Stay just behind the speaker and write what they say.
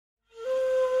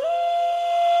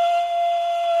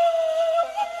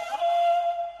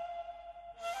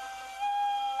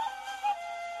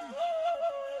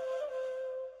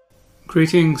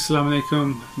Greetings, Assalamu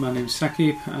alaikum. My name is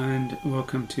Saqib and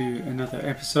welcome to another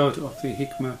episode of the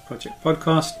Hikmah Project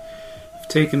podcast. I've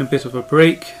taken a bit of a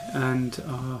break and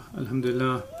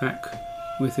alhamdulillah back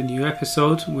with a new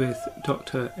episode with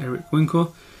Dr Eric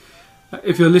Winkel.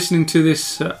 If you're listening to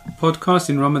this podcast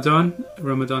in Ramadan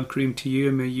Kareem to you,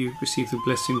 and may you receive the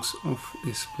blessings of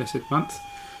this blessed month.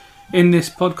 In this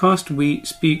podcast, we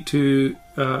speak to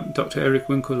Dr Eric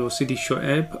Winkel or Sidi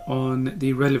Shuʿayb on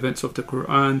the relevance of the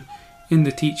Qur'an in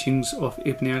the teachings of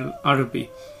Ibn al-Arabi.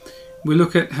 We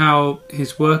look at how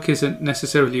his work isn't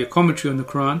necessarily a commentary on the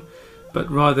Qur'an,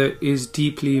 but rather is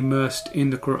deeply immersed in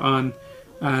the Qur'an,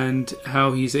 and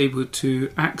how he's able to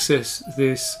access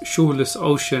this shoreless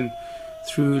ocean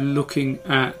through looking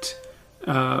at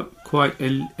quite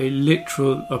a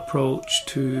literal approach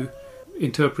to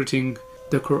interpreting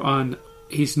the Qur'an.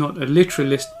 He's not a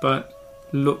literalist, but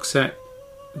looks at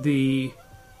the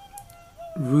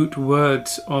root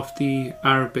words of the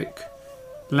Arabic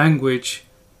language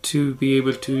to be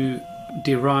able to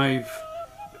derive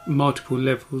multiple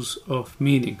levels of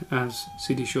meaning, as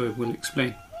Sidi Shuʿayb will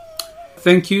explain.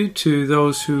 Thank you to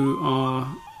those who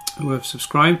have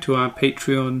subscribed to our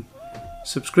Patreon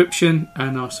subscription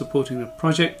and are supporting the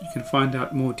project. You can find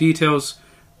out more details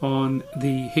on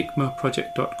the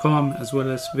hikmahproject.com, as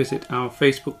well as visit our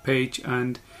Facebook page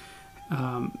and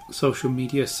social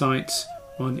media sites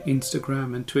on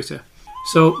Instagram and Twitter.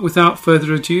 So without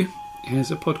further ado,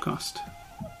 here's a podcast.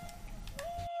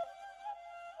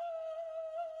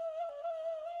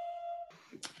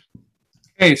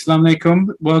 Hey, Assalamu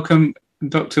alaikum. Welcome,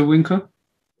 Dr. Winkel.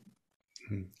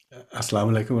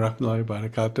 Assalamu alaikum wa rahmatullahi wa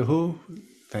barakatuhu.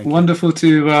 Thank you. Wonderful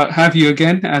to have you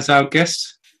again as our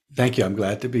guest. Thank you. I'm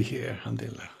glad to be here.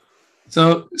 Alhamdulillah.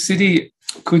 So, Sidi,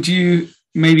 could you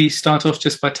maybe start off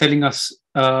just by telling us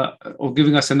or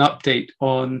giving us an update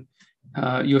on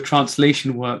your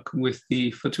translation work with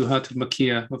the Futūḥāt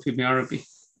al-Makkīyah of Ibn Arabi?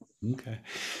 Okay.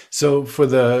 So for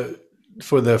the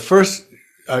first,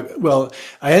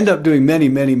 I end up doing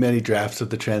many drafts of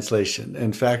the translation.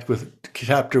 In fact, with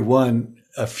chapter 1,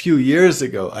 a few years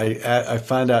ago, I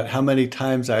found out how many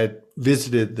times I had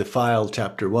visited the file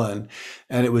chapter 1,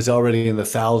 and it was already in the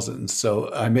thousands.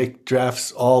 So I make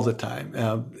drafts all the time.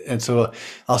 And so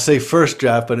I'll say first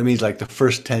draft, but it means like the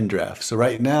first 10 drafts. So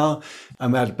right now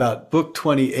I'm at about book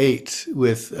 28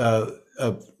 with a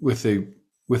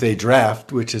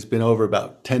draft, which has been over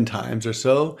about 10 times or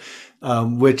so,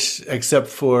 which, except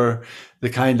for the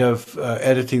kind of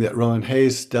editing that Rowan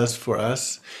Hayes does for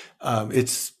us,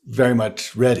 it's very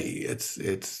much ready.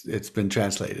 It's been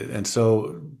translated. And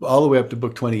so all the way up to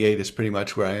book 28 is pretty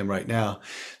much where I am right now.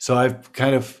 So I've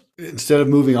kind of, instead of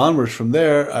moving onwards from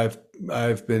there,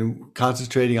 I've been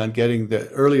concentrating on getting the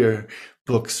earlier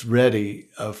books ready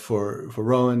for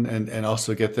Rowan and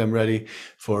also get them ready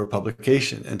for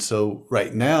publication. And so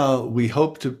right now we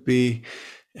hope to be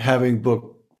having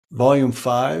volume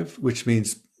 5, which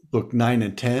means book 9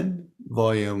 and 10,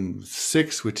 volume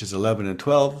 6, which is 11 and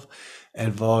 12,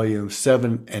 and volume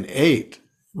 7 and 8.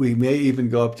 We may even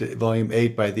go up to volume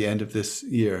 8 by the end of this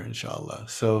year, inshallah.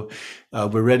 So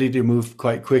we're ready to move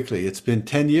quite quickly. It's been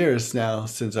 10 years now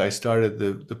since I started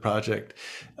the project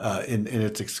in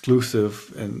its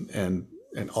exclusive and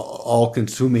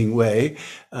all-consuming way.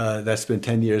 That's been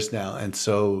 10 years now. And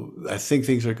so I think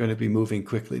things are going to be moving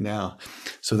quickly now.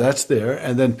 So that's there.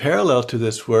 And then parallel to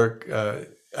this work,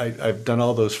 I've done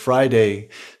all those Friday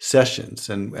sessions,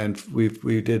 and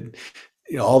we did,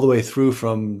 all the way through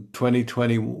from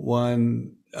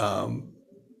 2021,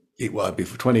 it'd be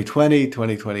for 2020,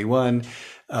 2021.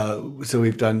 So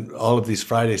we've done all of these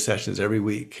Friday sessions every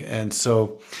week, and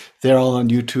so they're all on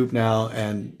YouTube now.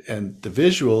 And the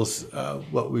visuals,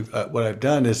 what I've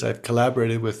done is I've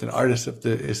collaborated with an artist of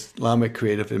the Islamic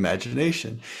Creative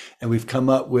Imagination, and we've come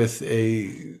up with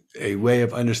a way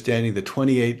of understanding the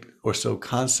 28 or so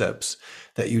concepts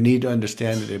that you need to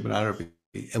understand in Ibn Arabi.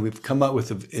 And we've come up with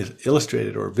an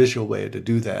illustrated or visual way to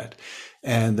do that.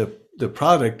 And the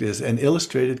product is an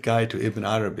illustrated guide to Ibn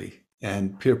Arabi.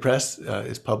 And Pir Press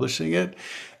is publishing it,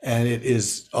 and it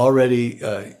is already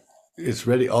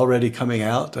already coming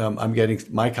out. I'm getting,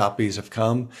 my copies have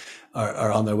come,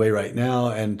 are on their way right now,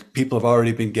 and people have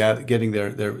already been getting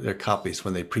their copies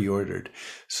when they pre-ordered.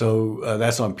 So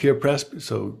that's on Pir Press.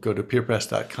 So go to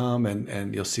pirpress.com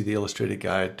and you'll see the illustrated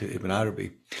guide to Ibn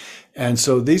Arabi. And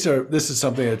so this is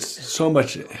something that's so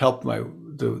much helped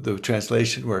the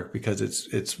translation work, because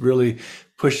it's really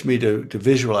pushed me to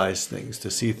visualize things,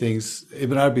 to see things.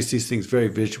 Ibn Arabi sees things very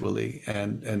visually,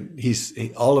 and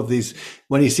all of these.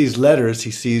 When he sees letters,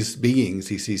 he sees beings.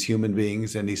 He sees human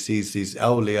beings, and he sees these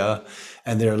awliya,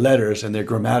 and their letters and their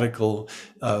grammatical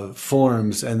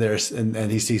forms, and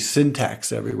he sees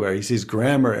syntax everywhere. He sees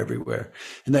grammar everywhere,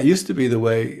 and that used to be the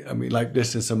way. I mean, like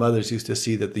this and some others used to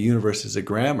see that the universe is a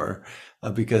grammar.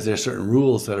 Because there are certain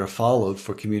rules that are followed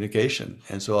for communication.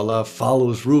 And so Allah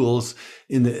follows rules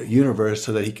in the universe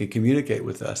so that he can communicate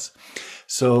with us.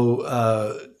 So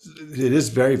it is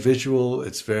very visual.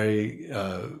 It's very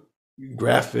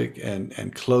graphic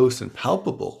and close and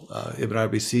palpable. Ibn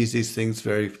Arabi sees these things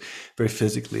very, very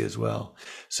physically as well.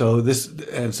 So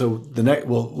the next,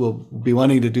 we'll be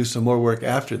wanting to do some more work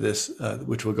after this,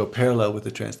 which will go parallel with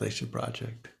the translation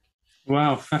project.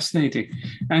 Wow, fascinating.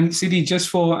 And Sidi, just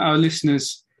for our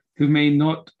listeners who may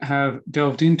not have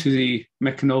delved into the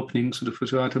Meccan openings of the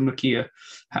Futūḥāt al-Makkīyah,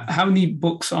 how many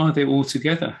books are there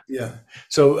altogether? Yeah.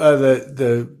 So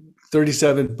the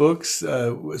 37 books,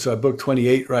 so I booked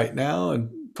 28 right now, and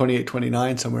 28,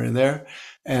 29, somewhere in there.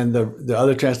 And the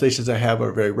other translations I have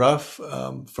are very rough,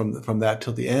 from that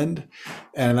till the end.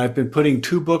 And I've been putting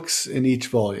 2 books in each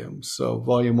volume. So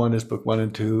volume 1 is book 1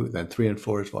 and 2, then 3 and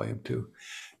 4 is volume 2.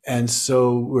 And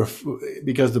so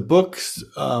because the books,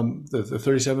 the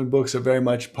 37 books are very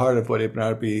much part of what Ibn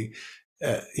Arabi,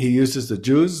 he uses the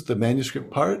juz, the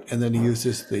manuscript part, and then he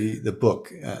uses the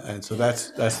book. And so that's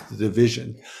the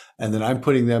division. And then I'm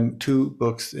putting them 2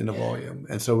 books in a volume.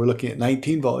 And so we're looking at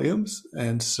 19 volumes.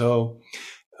 And so,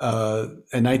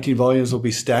 and 19 volumes will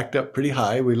be stacked up pretty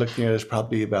high. We're looking at it as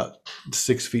probably about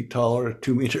 6 feet tall or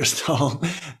 2 meters tall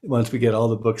once we get all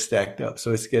the books stacked up. So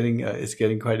it's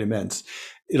getting quite immense.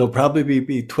 It'll probably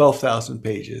be 12,000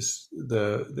 pages.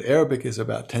 The Arabic is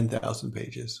about 10,000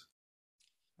 pages.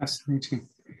 Fascinating.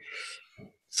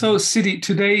 So, Sidi,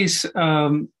 today's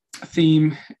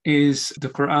theme is the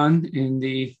Qur'an in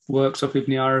the works of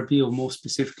Ibn Arabi, or more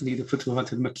specifically, the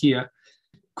Futūḥāt al-Makkīyah.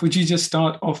 Could you just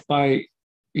start off by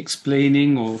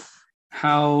explaining or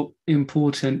how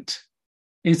important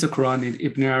is the Qur'an in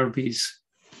Ibn Arabi's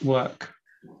work?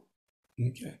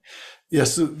 Okay.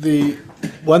 Yes. So the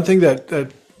one thing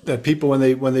that people,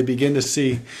 when they begin to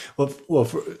see, for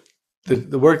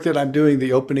the work that I'm doing,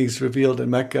 the openings revealed in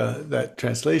Mecca, that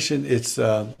translation, it's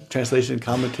translation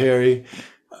commentary.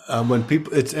 When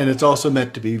people, it's also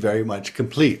meant to be very much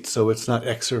complete, so it's not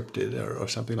excerpted or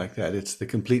something like that. It's the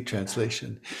complete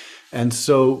translation. And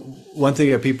so one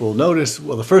thing that people notice,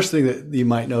 the first thing that you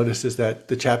might notice is that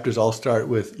the chapters all start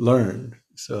with learn.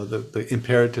 So the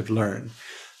imperative learn.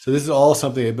 So this is all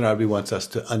something Ibn Arabi wants us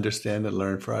to understand and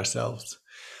learn for ourselves.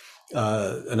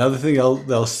 Another thing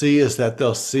they'll see is that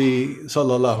they'll see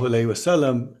Sallallahu Alaihi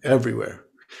Wasallam everywhere.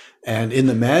 And in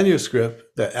the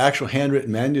manuscript, the actual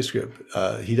handwritten manuscript,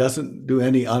 he doesn't do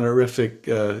any honorific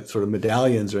sort of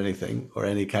medallions or anything, or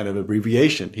any kind of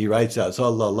abbreviation. He writes out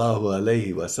Sallallahu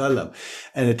Alaihi Wasallam,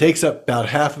 and it takes up about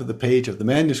half of the page of the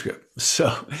manuscript.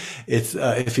 So it's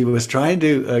if he was trying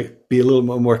to be a little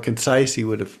more concise, he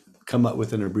would have come up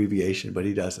with an abbreviation, but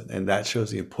he doesn't. And that shows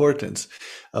the importance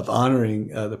of honoring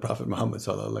the Prophet Muhammad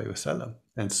sallallahu alaihi wasallam.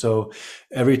 And so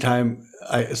every time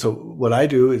what I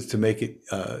do is to make it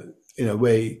in a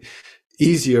way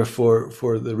easier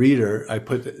for the reader. I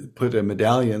put a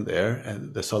medallion there,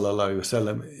 and the sallallahu alaihi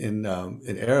wasallam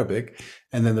in Arabic,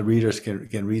 and then the readers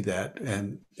can read that,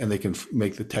 and they can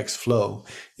make the text flow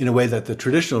in a way that the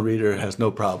traditional reader has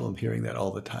no problem hearing that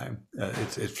all the time.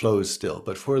 It flows still,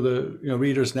 but for the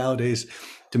readers nowadays,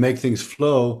 to make things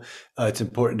flow, it's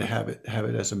important to have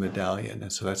it as a medallion,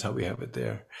 and so that's how we have it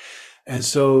there. And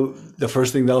so the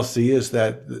first thing they'll see is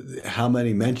that how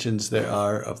many mentions there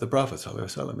are of the Prophet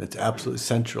ﷺ. It's absolutely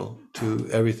central to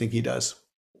everything he does.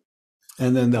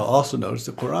 And then they'll also notice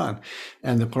the Qur'an.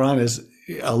 And the Qur'an is,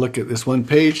 I'll look at this one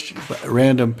page, a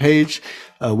random page,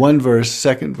 1 verse,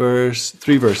 2nd verse,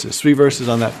 3 verses. 3 verses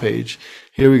on that page.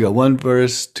 Here we go, 1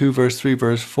 verse, 2 verse, 3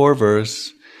 verse, 4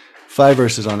 verse, 5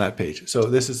 verses on that page. So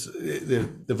this is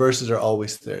the verses are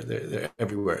always there. They're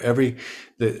everywhere.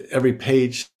 Every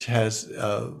page has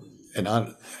an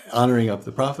honoring of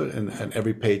the Prophet, and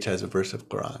every page has a verse of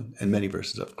Quran, and many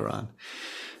verses of Quran.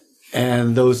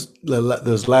 And those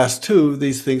last 2,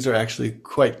 these things are actually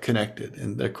quite connected,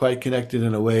 and they're quite connected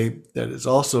in a way that is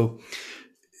also,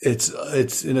 it's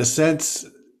in a sense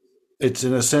it's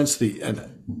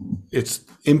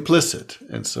implicit,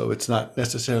 and so it's not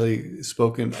necessarily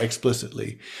spoken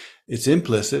explicitly. It's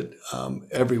implicit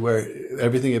everywhere.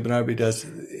 Everything Ibn Arabi does,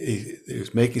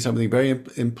 he's making something very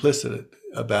implicit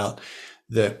about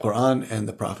the Quran and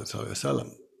the Prophet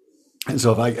ﷺ. And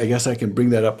so, if I guess I can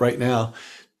bring that up right now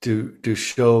to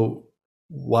show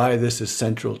why this is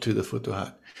central to the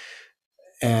Futūḥāt.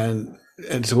 And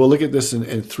so we'll look at this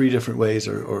in three different ways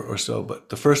or so. But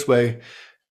the first way,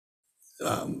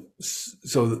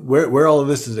 so where all of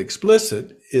this is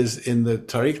explicit is in the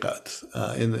tariqat,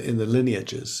 in the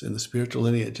lineages, in the spiritual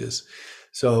lineages.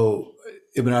 So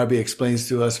Ibn Arabi explains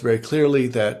to us very clearly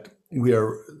that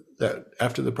that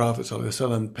after the Prophet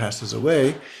ﷺ passes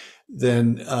away,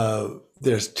 then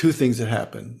there's two things that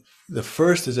happen. The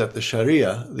first is that the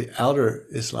Sharia, the outer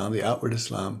Islam, the outward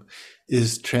Islam,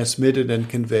 is transmitted and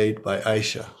conveyed by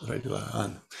Aisha, radiallahu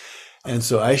anha. And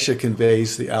so Aisha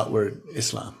conveys the outward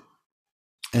Islam.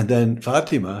 And then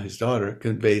Fatima, his daughter,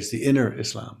 conveys the inner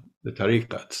Islam, the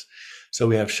tariqats. So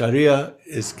we have Sharia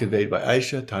is conveyed by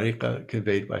Aisha, tariqa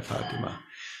conveyed by Fatima.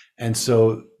 And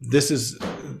so this is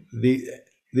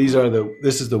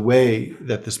the way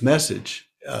that this message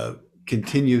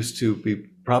continues to be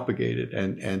propagated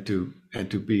and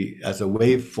to be as a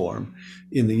waveform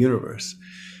in the universe.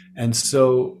 And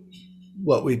so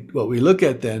what we look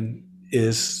at then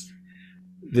is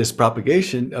this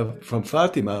propagation from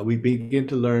Fatima. We begin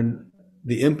to learn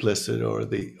the implicit or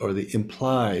the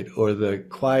implied or the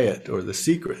quiet or the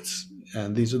secrets.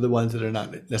 And these are the ones that are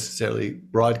not necessarily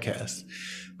broadcast,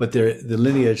 but the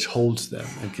lineage holds them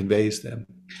and conveys them.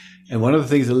 And one of the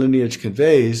things the lineage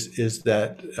conveys is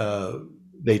that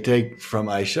they take from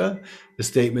Aisha the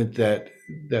statement that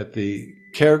the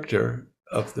character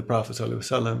of the Prophet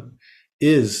ﷺ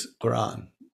is Qur'an.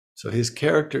 So his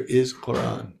character is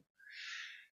Qur'an.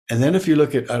 And then if you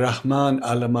look at Ar-Rahman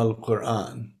Allama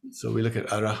al-Qur'an, so we look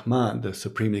at Ar-Rahman, the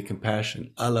supremely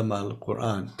compassionate, Allama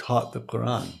al-Qur'an, taught the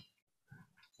Qur'an.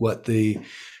 What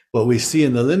we see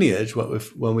in the lineage,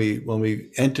 when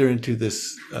we enter into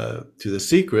this to the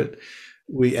secret,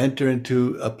 we enter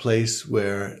into a place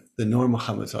where the Nur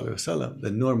Muhammad ﷺ,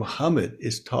 the Nur Muhammad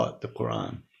is taught the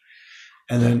Qur'an.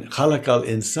 And then Khalaq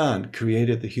al-Insan,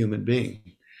 created the human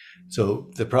being. So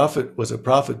the Prophet was a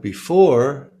prophet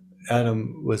before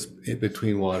Adam was in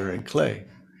between water and clay.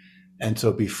 And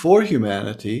so before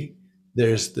humanity,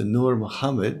 there's the Nur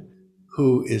Muhammad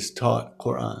who is taught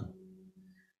Qur'an.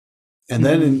 And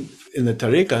then in the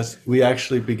tariqas, we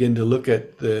actually begin to look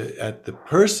at the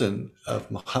person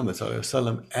of Muhammad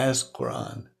ﷺ as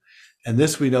Qur'an. And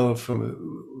this we know from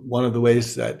one of the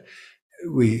ways that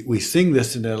we sing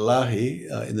this in Allahi,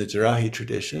 in the Jarahi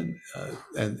tradition,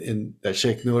 and in that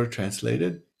Sheikh Nur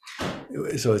translated.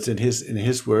 So it's in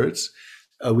his words.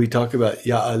 We talk about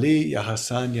Ya Ali, Ya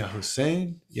Hassan, Ya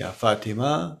Hussein, Ya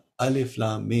Fatima, Alif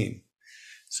Lam Mim.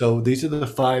 So these are the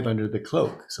five under the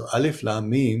cloak. So Alif Lam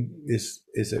Mim is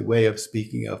a way of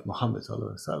speaking of Muhammad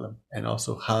sallallahu alaihi wasallam, and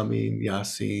also Hamim,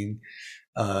 Yasin,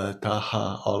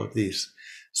 Taha, all of these.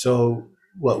 So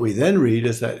what we then read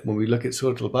is that when we look at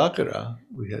Surah Al-Baqarah,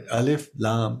 we have Alif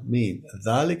Lam Mim,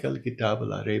 Dhalik al-Kitab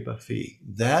la rayba fi.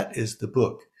 That is the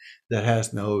book that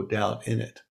has no doubt in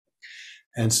it.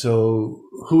 And so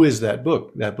who is that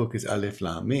book? That book is Alif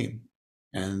Lam Mim,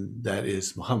 and that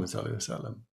is Muhammad sallallahu alaihi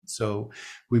wasallam. So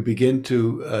we begin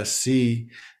to see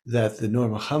that the Nur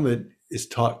Muhammad is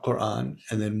taught Qur'an,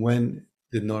 and then when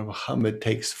the Nur Muhammad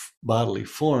takes bodily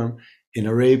form in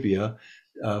Arabia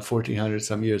 1400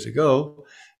 some years ago,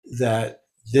 that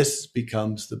this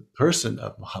becomes the person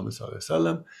of Muhammad sallallahu alaihi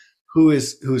wasallam,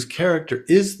 whose character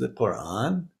is the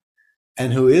Qur'an,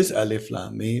 and who is Alif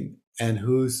Lam Mim, and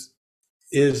whose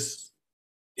is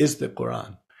the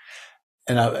Qur'an.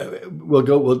 And we'll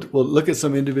look at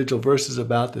some individual verses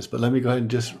about this, but let me go ahead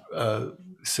and just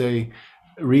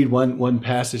read one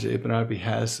passage that Ibn Arabi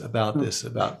has about this,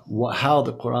 about how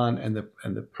the Quran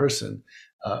and the person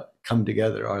come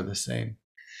together, are the same.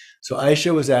 So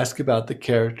Aisha was asked about the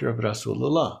character of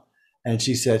Rasulullah, and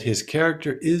she said his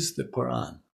character is the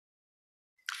Quran.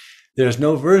 There's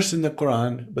no verse in the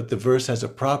Quran, but the verse has a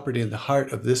property in the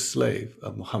heart of this slave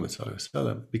of Muhammad sallallahu alaihi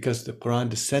wasallam, because the Quran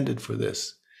descended for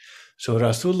this. So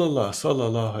Rasulullah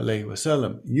sallallahu alaihi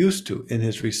wasallam used to, in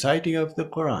his reciting of the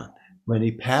Quran, when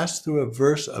he passed through a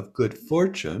verse of good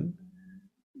fortune,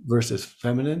 verses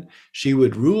feminine, she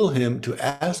would rule him to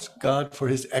ask God for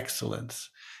his excellence,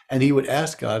 and he would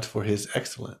ask God for his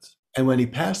excellence. And when he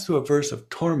passed through a verse of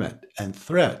torment and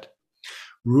threat,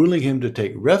 ruling him to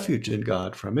take refuge in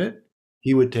God from it,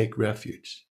 he would take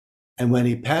refuge. And when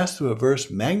he passed through a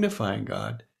verse magnifying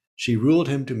God, she ruled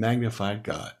him to magnify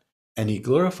God. And he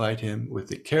glorified him with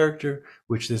the character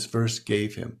which this verse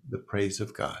gave him, the praise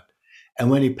of God. And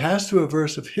when he passed through a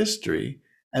verse of history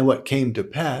and what came to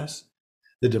pass,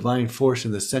 the divine force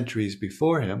in the centuries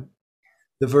before him,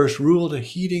 the verse ruled a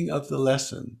heeding of the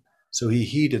lesson. So he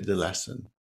heeded the lesson.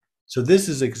 So this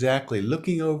is exactly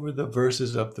looking over the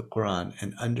verses of the Quran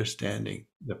and understanding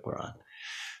the Quran.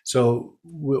 So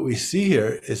what we see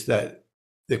here is that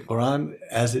the Quran,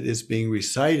 as it is being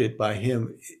recited by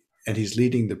him, and he's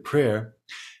leading the prayer,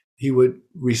 he would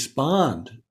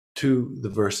respond to the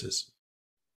verses.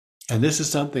 And this is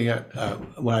something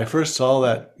when I first saw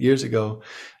that years ago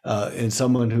in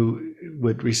someone who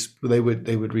would they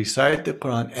would recite the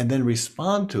Quran and then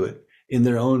respond to it in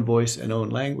their own voice and own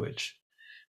language,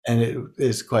 and it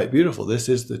is quite beautiful. This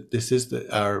is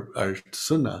our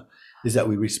sunnah, is that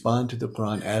we respond to the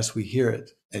Quran as we hear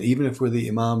it, and even if we're the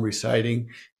imam reciting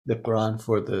the Quran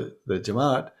for the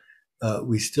Jamaat,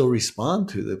 we still respond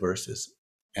to the verses.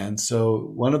 And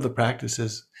so one of the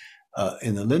practices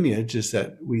in the lineage is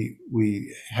that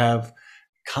we have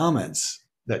comments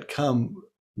that come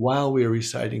while we are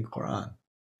reciting Quran.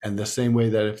 And the same way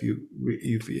that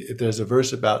if there's a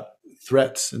verse about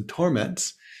threats and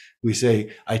torments, we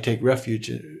say, I take refuge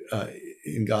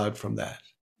in God from that.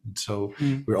 And so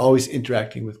we're always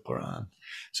interacting with Quran.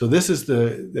 So this is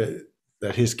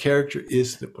that his character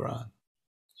is the Quran.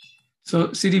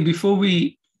 So Sidi, before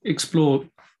we explore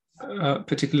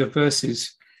particular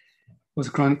verses of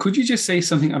the Quran, could you just say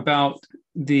something about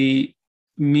the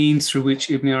means through which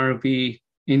Ibn Arabi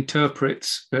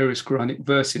interprets various Quranic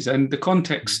verses? And the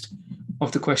context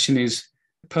of the question is,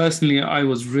 personally, I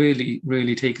was really,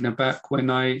 really taken aback when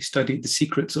I studied The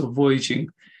Secrets of Voyaging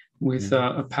with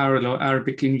a parallel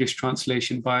Arabic-English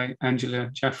translation by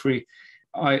Angela Jaffrey.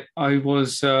 I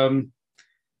was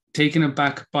taken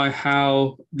aback by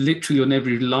how literally on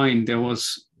every line there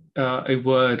was a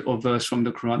word or verse from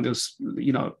the Quran. There was,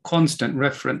 constant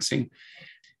referencing.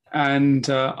 And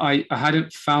I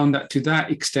hadn't found that to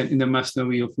that extent in the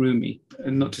Masnawi of Rumi.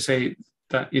 And not to say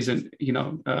that isn't,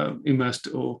 immersed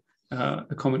or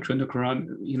a commentary on the Quran.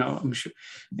 I'm sure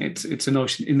it's a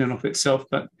notion in and of itself,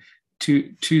 but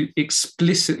to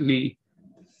explicitly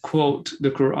quote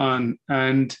the Quran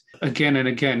and again,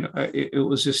 it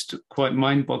was just quite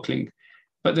mind-boggling.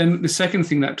 But then the second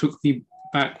thing that took me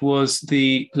back was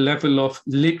the level of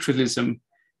literalism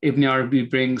Ibn Arabi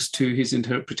brings to his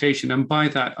interpretation. And by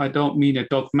that, I don't mean a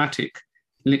dogmatic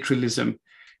literalism,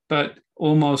 but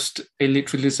almost a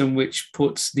literalism which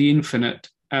puts the infinite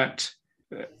at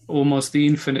almost the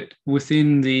infinite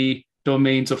within the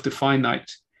domains of the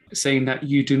finite, saying that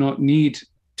you do not need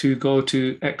to go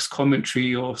to X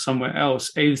commentary or somewhere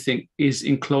else. Everything is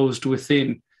enclosed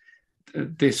within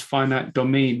this finite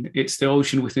domain. It's the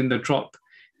ocean within the drop.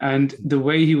 And the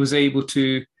way he was able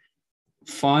to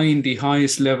find the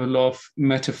highest level of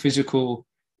metaphysical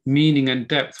meaning and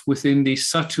depth within the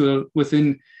subtle,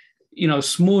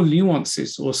 small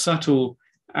nuances or subtle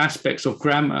aspects of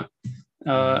grammar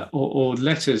or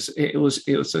letters, it was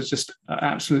just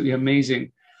absolutely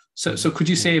amazing. So could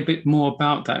you say a bit more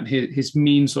about that, his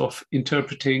means of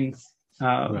interpreting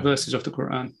verses of the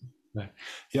Quran? Right.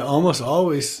 Yeah, almost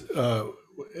always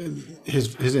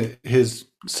his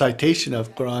citation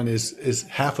of Quran is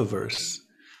half a verse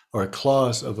or a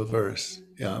clause of a verse.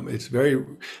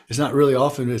 It's not really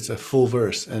often it's a full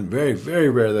verse, and very, very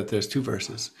rare that there's two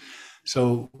verses.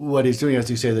 So what he's doing, as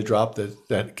you say, the drop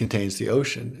that contains the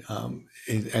ocean,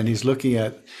 and he's looking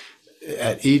at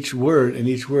each word,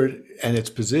 and its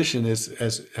position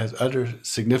has utter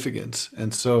significance.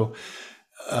 And so,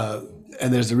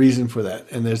 and there's a reason for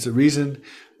that, and there's a reason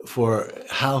for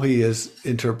how he is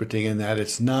interpreting, and that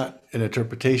it's not an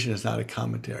interpretation, it's not a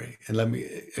commentary. And let me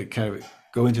kind of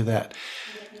go into that.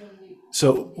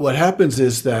 So what happens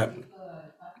is that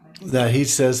he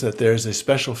says that there's a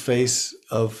special face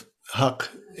of Haqq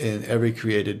in every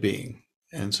created being.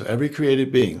 And so every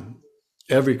created being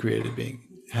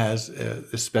has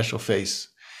a special face.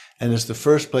 And it's the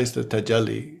first place that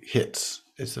Tajalli hits.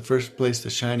 It's the first place the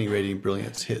shining radiant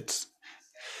brilliance hits.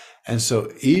 And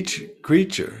so each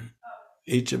creature,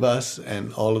 each of us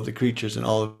and all of the creatures and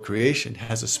all of creation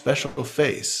has a special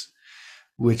face,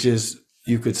 which is,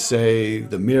 you could say,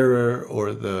 the mirror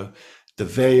or the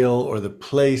veil or the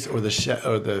place or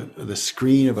the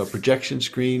screen of a projection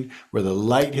screen, where the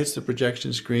light hits the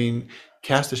projection screen,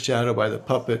 casts a shadow by the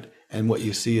puppet, and what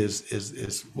you see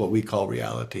is what we call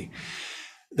reality.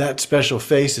 That special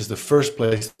face is the first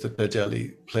place that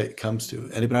Tajalli comes to.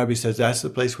 And Ibn Arabi says that's the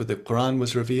place where the Quran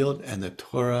was revealed, and the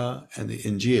Torah and the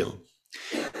Injil.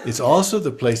 It's also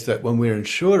the place that when we're in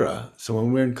shura, so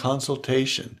when we're in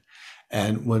consultation,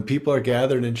 and when people are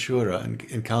gathered in shura and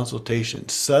in consultation,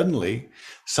 suddenly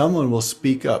someone will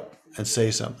speak up and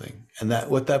say something. And that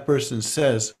what that person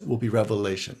says will be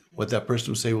revelation. What that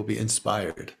person will say will be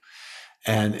inspired.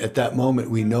 And at that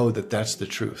moment, we know that that's the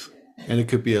truth. And it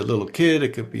could be a little kid,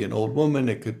 it could be an old woman,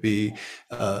 it could be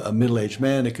a middle-aged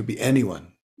man, it could be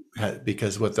anyone.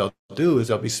 Because what they'll do is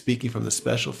they'll be speaking from the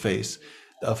special face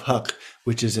of haqq,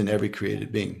 which is in every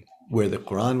created being, where the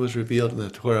Qur'an was revealed and the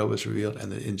Torah was revealed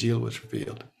and the Injil was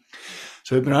revealed.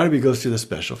 So Ibn Arabi goes to the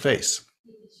special face.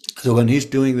 So when he's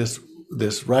doing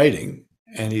this writing,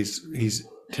 and he's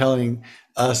telling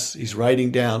us, he's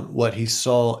writing down what he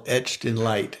saw etched in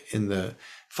light in the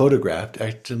photographed,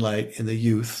 etched in light in the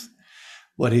youth,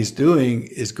 what he's doing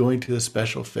is going to the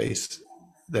special face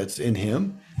that's in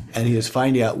him, and he is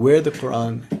finding out where the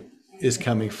Qur'an is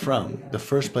coming from, the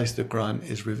first place the Qur'an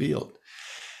is revealed.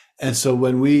 And so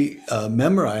when we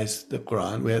memorize the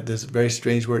Qur'an, we have this very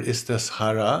strange word,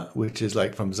 istishara, which is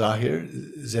like from Zahir,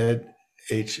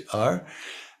 Z-H-R,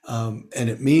 and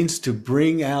it means to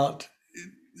bring out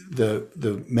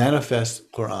the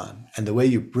manifest Qur'an. And the way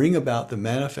you bring about the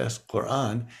manifest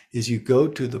Qur'an is you go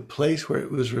to the place where it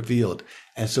was revealed.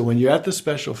 And so when you're at the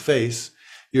special face,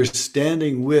 you're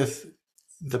standing with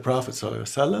the Prophet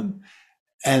ﷺ,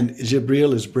 and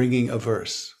Jibreel is bringing a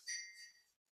verse.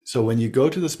 So when you go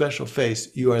to the special face,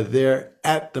 you are there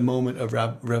at the moment of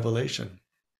revelation.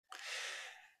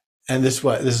 And this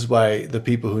is why the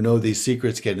people who know these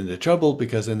secrets get into trouble,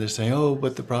 because then they're saying, oh,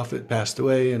 but the Prophet passed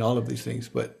away and all of these things.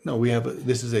 But no,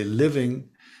 this is a living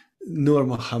Nur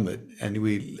Muhammad, and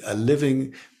a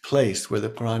living place where the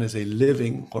Quran is a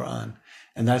living Quran.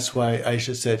 And that's why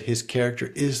Aisha said his character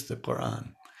is the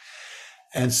Quran.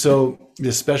 And so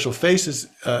the special faces,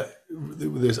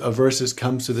 there's a verses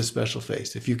comes to the special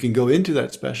face. If you can go into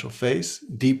that special face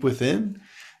deep within,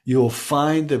 you will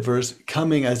find the verse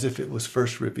coming as if it was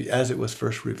first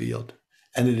revealed,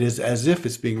 and it is as if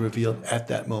it's being revealed at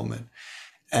that moment.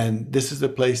 And this is the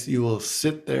place you will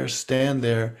sit there, stand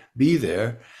there, be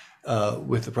there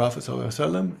with the Prophet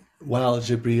ﷺ while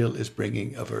Jibreel is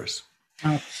bringing a verse.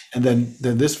 Oh. And then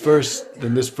this verse,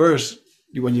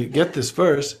 when you get this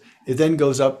verse, it then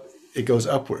goes up. It goes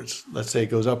upwards. Let's say it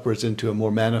goes upwards into a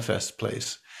more manifest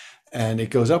place. And it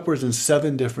goes upwards in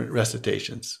 7 different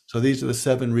recitations. So these are the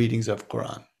 7 readings of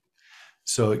Quran.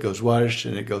 So it goes Warsh,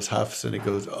 and it goes Hafs, and it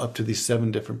goes up to these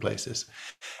 7 different places.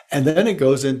 And then it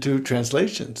goes into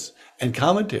translations and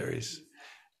commentaries.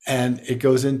 And it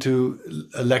goes into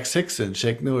Lex Hickson,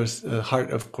 Sheikh Noor's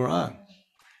Heart of Quran.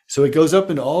 So it goes up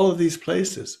in all of these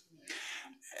places.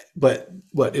 But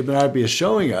what Ibn Arabi is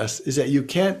showing us is that you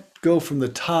can't go from the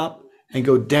top and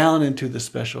go down into the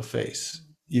special face.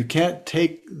 You can't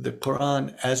take the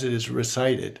Quran as it is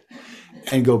recited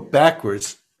and go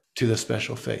backwards to the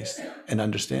special face and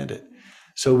understand it.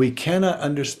 So we cannot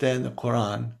understand the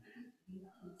Quran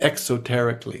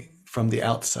exoterically from the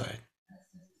outside.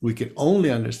 We can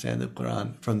only understand the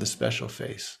Quran from the special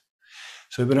face.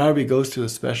 So Ibn Arabi goes to the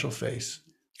special face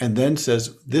and then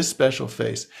says, this special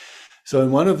face. So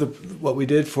in what we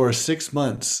did for 6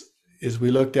 months is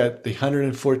we looked at the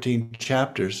 114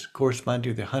 chapters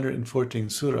corresponding to the 114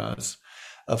 surahs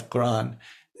of Quran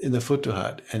in the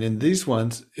Futūḥāt. And in these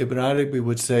ones, Ibn Arabi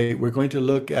would say, we're going to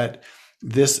look at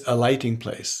this alighting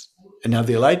place. And now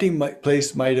the alighting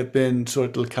place might have been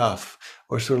Surat al-Kahf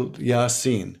or Surat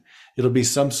Yasin. It'll be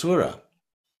some surah.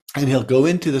 And he'll go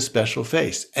into the special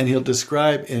face, and he'll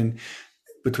describe in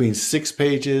between 6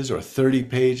 pages or 30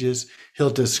 pages, he'll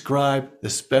describe the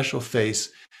special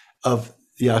face of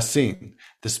Yasin,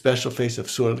 the special face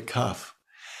of Surah Al-Kahf.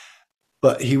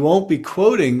 But he won't be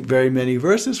quoting very many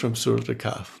verses from Surah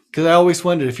Al-Kahf. Because I always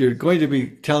wondered, if you're going to be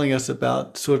telling us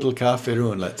about Surah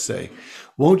Al-Kafirun, let's say,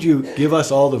 won't you give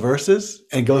us all the verses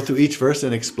and go through each verse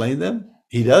and explain them?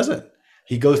 He doesn't.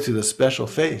 He goes to the special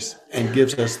face and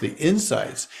gives us the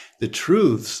insights, the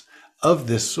truths of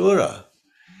this surah.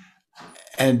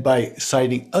 And by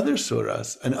citing other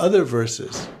surahs and other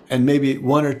verses, and maybe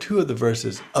 1 or 2 of the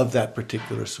verses of that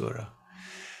particular surah.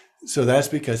 So that's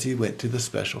because he went to the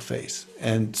special face.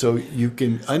 And so you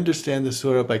can understand the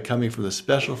surah by coming from the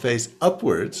special face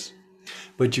upwards,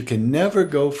 but you can never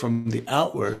go from the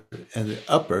outward and the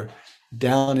upper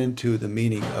down into the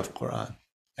meaning of Quran.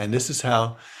 And this is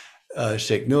how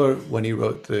Sheikh Noor, when he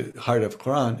wrote the Heart of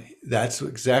Quran, that's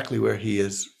exactly where he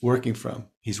is working from.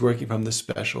 He's working from the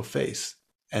special face.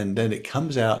 And then it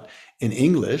comes out in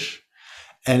English,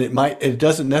 and it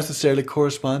doesn't necessarily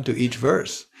correspond to each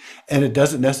verse, and it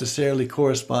doesn't necessarily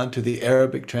correspond to the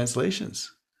Arabic translations.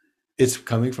 It's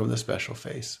coming from the special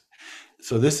face.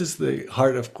 So this is the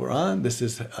heart of Quran. This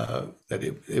is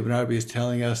that Ibn Arabi is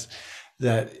telling us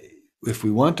that if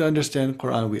we want to understand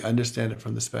Quran, we understand it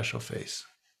from the special face.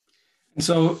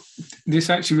 So this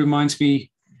actually reminds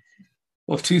me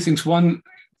of 2 things. One,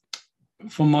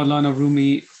 from Maulana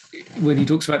Rumi, when he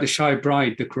talks about the shy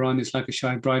bride, the Quran is like a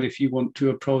shy bride. If you want to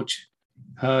approach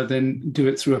her, then do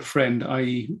it through a friend,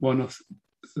 i.e. one of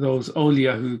those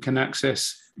awliya who can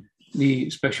access the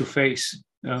special face.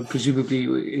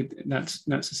 Presumably, that's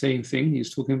the same thing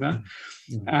he's talking about.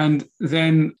 Mm-hmm. And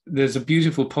then there's a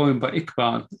beautiful poem by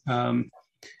Iqbal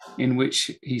in which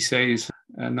he says,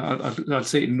 and I'll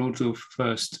say it in Urdu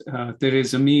first, there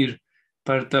is Amir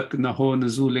partak na ho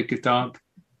nazul kitab,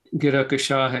 gira ka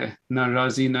shah hai, na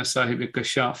razi na sahib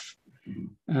kashaf.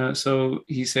 So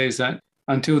he says that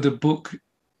until the book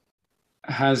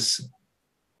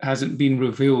hasn't been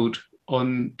revealed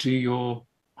onto your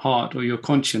heart or your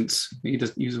conscience, he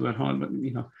doesn't use the word heart, but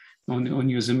on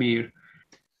your zamir,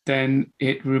 then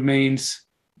it remains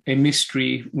a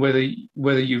mystery whether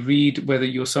you read, whether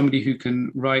you're somebody who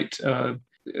can write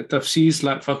tafsirs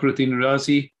like Fakhruddin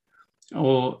Razi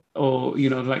or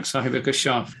like Sahib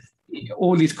Kashaf.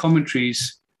 All these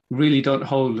commentaries really don't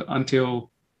hold until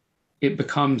it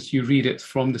becomes, you read it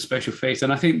from the special face.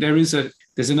 And I think there's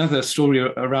another story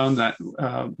around that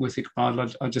with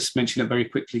Iqbal. I'll just mention it very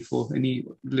quickly for any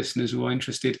listeners who are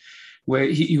interested, where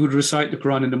he would recite the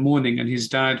Quran in the morning, and his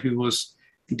dad, who was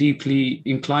deeply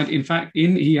inclined, in fact,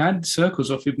 he had circles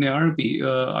of Ibn Arabi.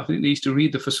 I think they used to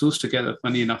read the Fusus together,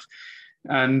 funny enough.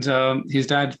 And his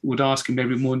dad would ask him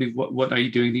every morning, what are you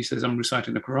doing? He says, I'm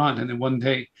reciting the Quran. And then one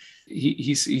day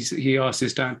he asked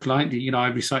his dad politely, I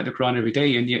recite the Quran every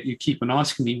day, and yet you keep on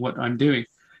asking me what I'm doing.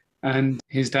 And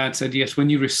his dad said, yes, when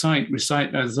you recite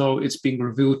as though it's being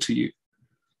revealed to you.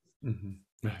 Mm-hmm.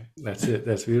 Right. That's it.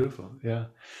 That's beautiful. Yeah.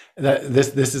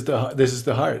 This is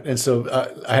the heart. And so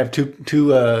I have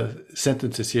two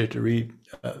sentences here to read.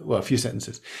 A few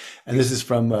sentences, and this is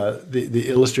from the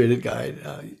illustrated guide.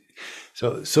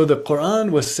 So the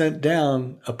Quran was sent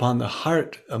down upon the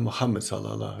heart of Muhammad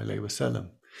sallallahu alaihi wasallam.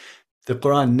 The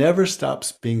Quran never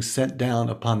stops being sent down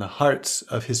upon the hearts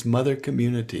of his mother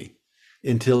community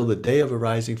until the day of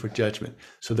arising for judgment.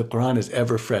 So the Quran is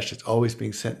ever fresh. It's always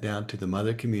being sent down to the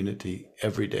mother community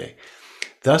every day.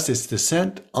 Thus, its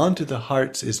descent onto the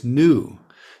hearts is new,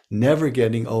 never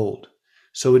getting old.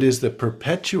 So it is the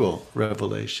perpetual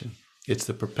revelation. It's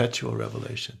the perpetual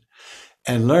revelation.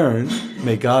 And learn,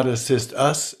 may God assist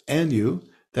us and you,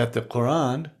 that the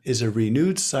Quran is a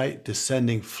renewed sight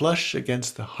descending flush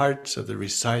against the hearts of the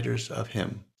reciters of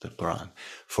him, the Quran,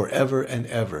 forever and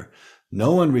ever.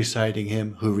 No one reciting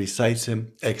him who recites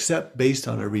him except based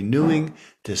on a renewing,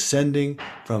 descending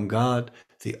from God,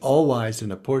 the all-wise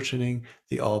and apportioning,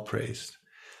 the all-praised.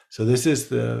 So this is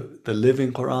the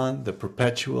living Quran, the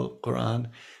perpetual Quran.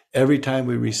 Every time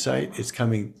we recite, it's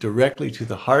coming directly to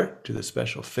the heart, to the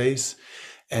special face,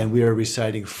 and we are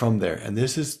reciting from there. And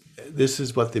this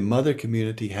is what the mother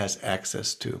community has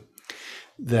access to.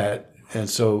 And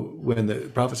so when the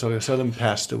Prophet ﷺ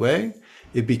passed away,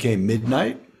 it became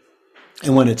midnight.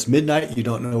 And when it's midnight, you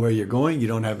don't know where you're going. You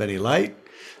don't have any light.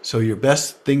 So your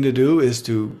best thing to do is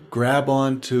to grab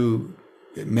on to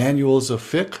manuals of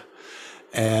fiqh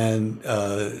and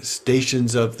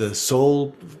stations of the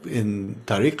soul in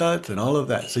tariqat and all of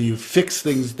that. So you fix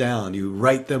things down, you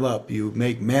write them up, you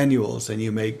make manuals and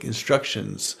you make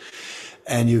instructions,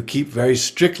 and you keep very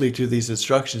strictly to these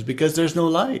instructions because there's no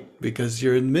light, because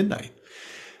you're in midnight.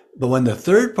 But when the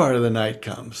third part of the night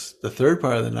comes,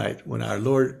 when our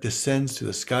Lord descends to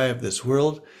the sky of this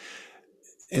world,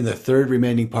 in the third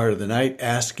remaining part of the night,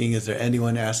 asking, is there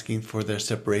anyone asking for their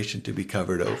separation to be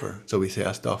covered over? So we say,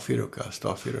 astaghfiruka,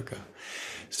 astaghfiruka.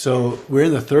 So we're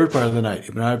in the third part of the night.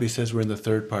 Ibn Arabi says we're in the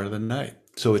third part of the night.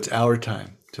 So it's our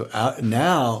time. So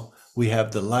now we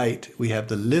have the light, we have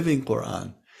the living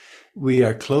Quran. We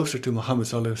are closer to Muhammad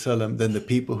sallallahu alaihi wasallam than the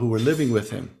people who were living with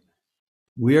him.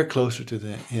 We are closer to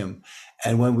him.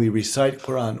 And when we recite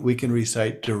Quran, we can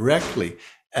recite directly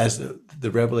as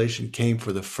the revelation came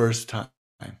for the first time.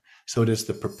 So it is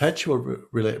the perpetual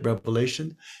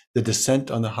revelation. The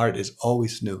descent on the heart is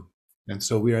always new. And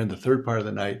so we are in the third part of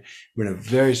the night. We're in a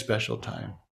very special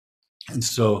time. And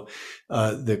so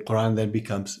the Quran then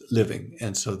becomes living.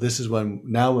 And so this is when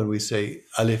we say,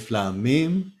 Alif Lam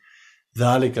Mim,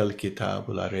 ذَلِكَ الْكِتَابُ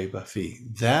لَا رَيْبَ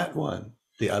فِيهِ. That one,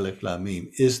 the Alif Lam Mim,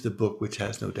 is the book which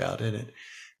has no doubt in it.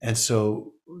 And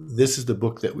so this is the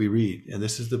book that we read. And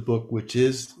this is the book which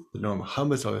is the Lord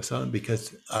Muhammad sallallahu alaihi wasallam,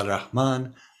 because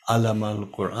Ar-Rahman allama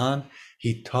al-Quran,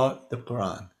 he taught the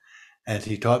Quran. And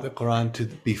he taught the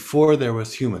Quran before there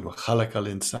was human, وَخَلَقَ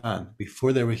الْإِنسَانِ.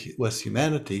 Before there was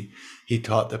humanity, he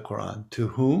taught the Quran. To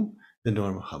whom? The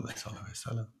Lord Muhammad sallallahu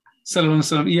alaihi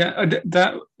wasallam. Yeah,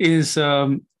 that is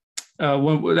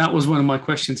that was one of my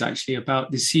questions actually,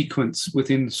 about the sequence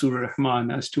within Surah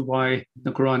Rahman as to why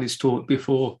the Quran is taught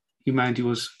before humanity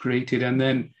was created and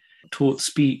then taught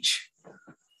speech.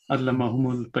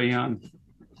 Allamahumul bayan.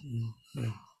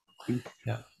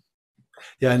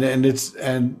 Yeah, and it's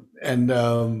and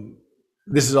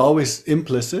this is always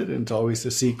implicit, and it's always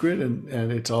a secret,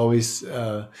 and it's always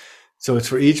so it's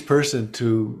for each person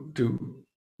to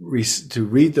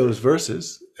read those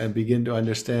verses and begin to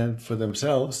understand for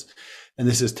themselves. And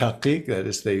this is tahqiq, that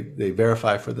is, they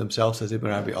verify for themselves, as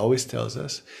Ibn Arabi always tells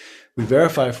us. We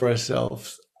verify for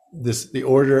ourselves the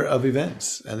order of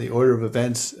events, and the order of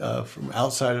events from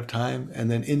outside of time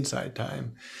and then inside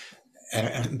time.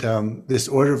 And this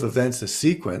order of events, the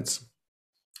sequence,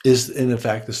 is in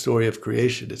fact the story of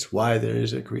creation. It's why there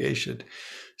is a creation.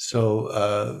 So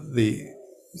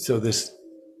this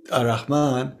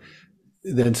Ar-Rahman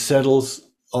then settles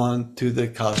onto the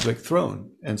cosmic throne.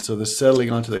 And so the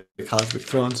settling onto the cosmic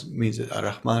thrones means that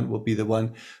Ar-Rahman will be the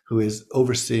one who is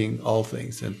overseeing all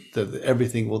things, and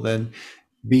everything will then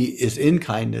is in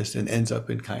kindness and ends up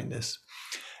in kindness.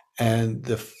 And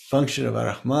the function of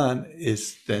Ar-Rahman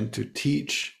is then to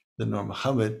teach the Nur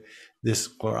Muhammad this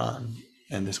Qur'an.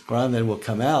 And this Qur'an then will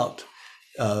come out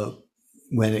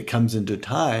when it comes into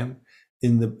time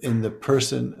in the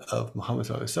person of Muhammad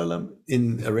sallallahu alaihi wasallam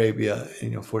in Arabia,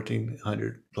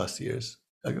 1400 plus years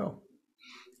ago.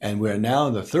 And we're now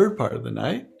in the third part of the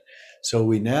night, so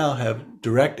we now have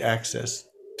direct access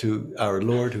to our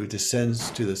Lord who descends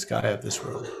to the sky of this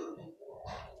world.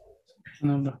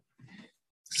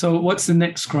 So what's the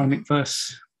next Quranic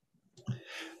verse?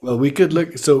 Well, we could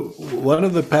look. So one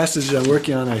of the passages I'm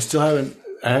working on, I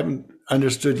haven't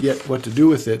understood yet what to do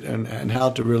with it and how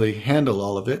to really handle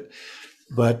all of it.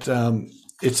 But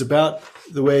it's about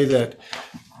the way that,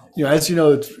 as you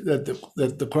know, that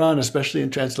the Quran, especially in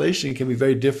translation, can be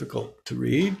very difficult to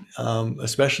read,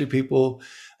 especially people.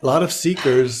 A lot of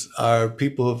seekers are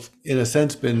people who've, in a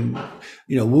sense, been,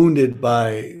 wounded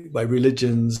by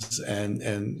religions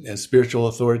and spiritual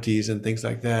authorities and things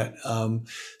like that.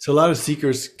 So a lot of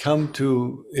seekers come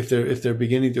to, if they're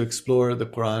beginning to explore the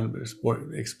Quran,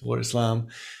 explore Islam,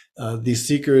 these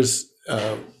seekers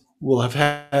will have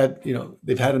had,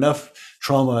 they've had enough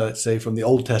trauma, let's say, from the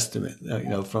Old Testament,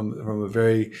 from a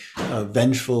very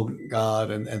vengeful God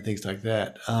and things like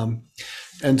that.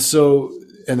 And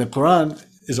the Quran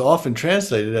is often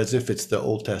translated as if it's the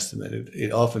Old Testament.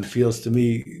 It often feels to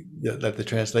me that the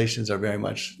translations are very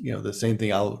much, the same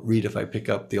thing I'll read if I pick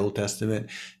up the Old Testament,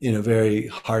 in a very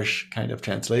harsh kind of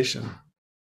translation.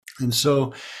 And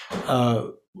so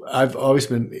I've always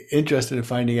been interested in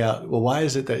finding out, well, why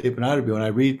is it that Ibn Arabi, when I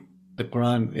read the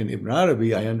Quran in Ibn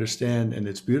Arabi, I understand and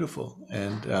it's beautiful,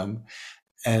 and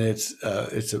it's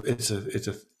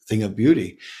a thing of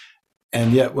beauty,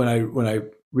 and yet when I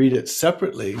read it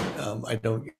separately, I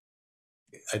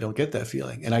don't get that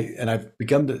feeling, and I've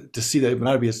begun to see that Ibn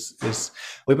Arabi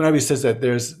Ibn Arabi says that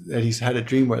he's had a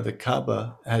dream where the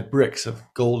Kaaba had bricks of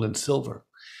gold and silver,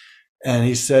 and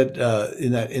he said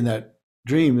in that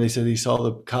dream, they said he saw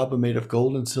the Kaaba made of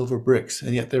gold and silver bricks,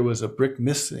 and yet there was a brick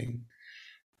missing.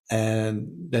 And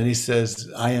then he says,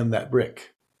 I am that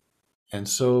brick. And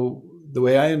so the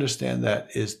way I understand that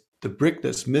is the brick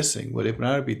that's missing, what Ibn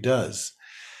Arabi does,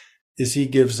 is he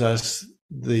gives us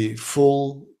the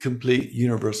full, complete,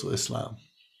 universal Islam.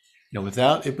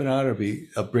 Without Ibn Arabi,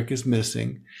 a brick is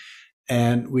missing,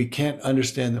 and we can't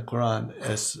understand the Quran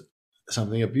as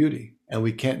something of beauty. And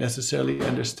we can't necessarily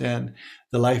understand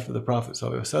the life of the Prophet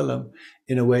ﷺ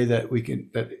in a way that we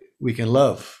can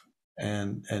love,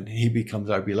 and he becomes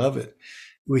our beloved.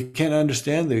 We can't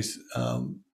understand these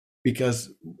because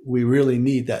we really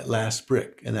need that last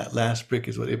brick, and that last brick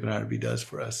is what Ibn Arabi does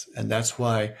for us. And that's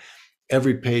why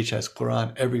every page has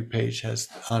Quran, every page has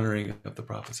honoring of the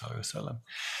Prophet ﷺ.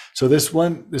 So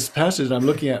this passage I'm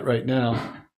looking at right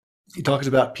now, he talks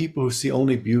about people who see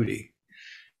only beauty.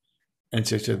 And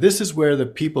so this is where the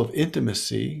people of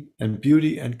intimacy and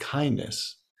beauty and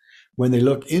kindness, when they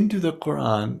look into the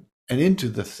Quran and into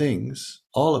the things,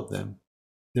 all of them,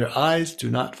 their eyes do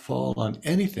not fall on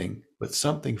anything but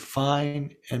something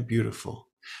fine and beautiful,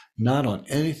 not on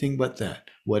anything but that,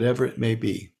 whatever it may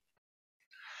be.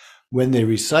 When they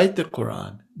recite the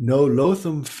Quran, no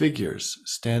loathsome figures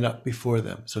stand up before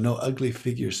them. So no ugly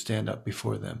figures stand up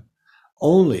before them.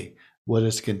 Only what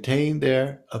is contained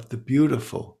there of the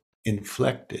beautiful,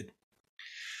 inflected.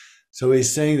 So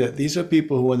he's saying that these are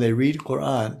people who, when they read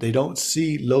Quran, they don't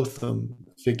see loathsome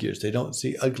figures. They don't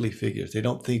see ugly figures. They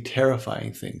don't think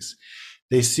terrifying things.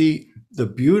 They see the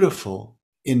beautiful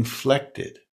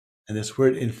inflected. And this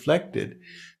word inflected,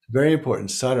 very important,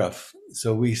 saraf.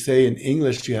 So we say in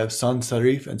English, you have sans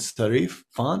serif and serif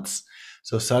fonts.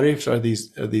 So sarifs are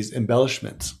these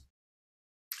embellishments.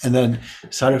 And then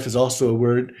sarif is also a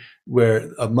word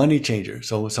where a money changer.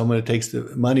 So someone who takes the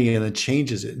money and then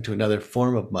changes it into another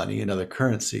form of money, another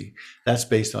currency. That's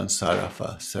based on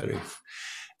sarafa, sarif.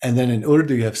 And then in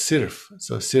Urdu you have sirf.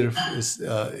 So sirf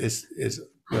is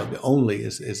well, the only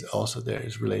is also there,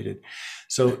 is related.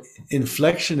 So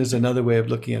inflection is another way of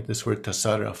looking at this word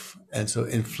tasarruf. And so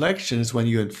inflection is when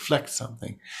you inflect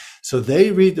something. So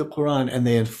they read the Quran and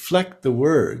they inflect the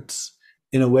words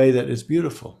in a way that is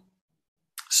beautiful.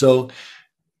 So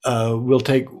we'll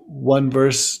take one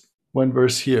verse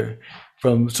here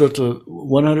from Surah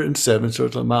 107,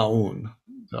 Surah al-Ma'un.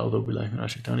 أعوذ بالله من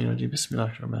الشيطان الرجيم بسم الله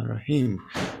الرحمن الرحيم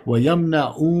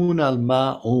ويمنعون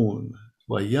الماعون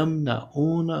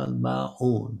وَيَمْنَعُونَ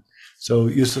الْمَاعُونَ. So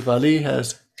Yusuf Ali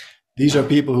has, these are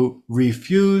people who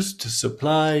refuse to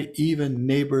supply even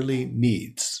neighborly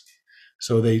needs.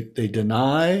 So they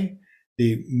deny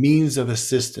the means of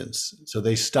assistance. So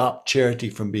they stop charity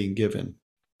from being given.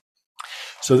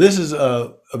 So this is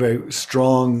a very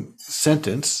strong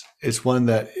sentence. It's one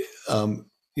that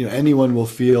anyone will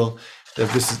feel that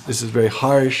this is very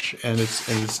harsh, and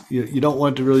it's you don't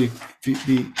want to really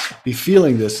be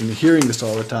feeling this and hearing this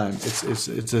all the time. It's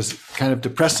just kind of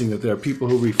depressing that there are people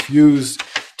who refuse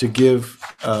to give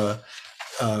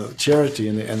charity,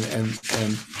 and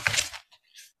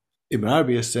Ibn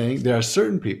Arabi is saying there are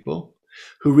certain people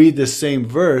who read this same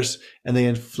verse and they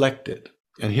inflect it.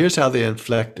 And here's how they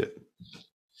inflect it.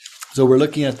 So we're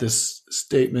looking at this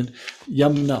statement,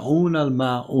 Yamna'un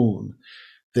al-ma'un.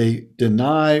 They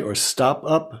deny or stop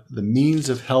up the means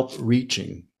of help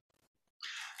reaching.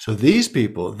 So these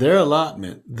people, their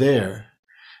allotment there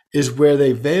is where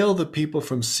they veil the people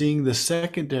from seeing the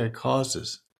secondary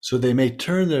causes, so they may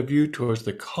turn their view towards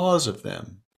the cause of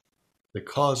them, the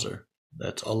causer,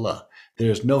 that's Allah.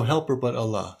 There is no helper but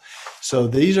Allah. So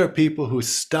these are people who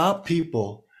stop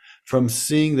people from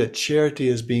seeing that charity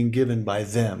is being given by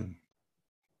them.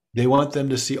 They want them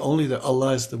to see only that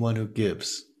Allah is the one who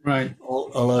gives. Right.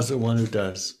 Allah is the one who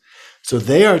does. So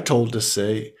they are told to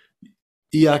say,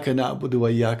 Iyaka na'budu wa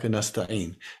iyaka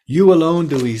nasta'in. You alone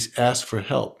do we ask for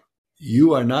help.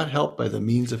 You are not helped by the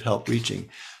means of help reaching.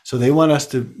 So they want us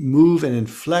to move and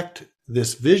inflect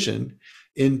this vision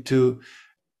into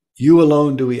you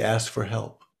alone do we ask for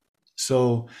help.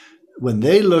 So when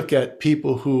they look at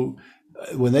people who,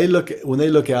 when they look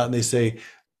out and they say,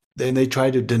 then they try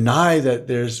to deny that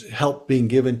there's help being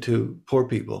given to poor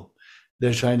people.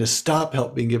 They're trying to stop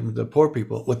help being given to the poor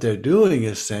people. What they're doing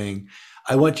is saying,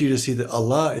 I want you to see that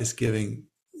Allah is giving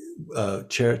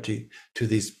charity to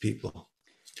these people.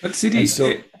 But Sidi,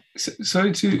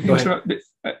 sorry to interrupt, but,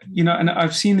 and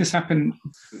I've seen this happen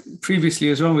previously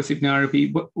as well with Ibn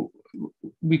Arabi.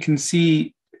 We can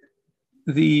see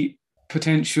the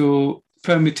potential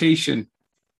permutation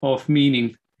of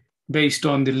meaning based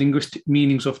on the linguistic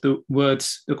meanings of the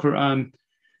words, the Quran,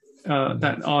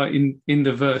 that are in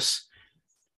the verse.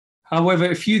 However,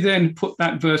 if you then put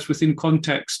that verse within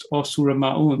context of Surah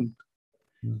Ma'un,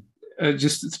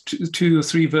 just 2 or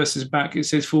 3 verses back, it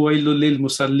says, فَوَيْلٌ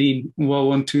لِلْمُصَلِّينَ,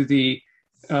 woe unto the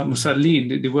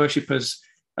musallin, the worshippers,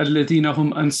 الَّذِينَ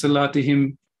هُمْ عَنْ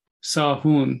صَلَاتِهِمْ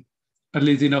سَاهُونَ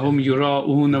الَّذِينَ هُمْ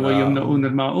يُرَاءُونَ وَيَمْنَعُونَ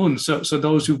الْمَاعُونَ. So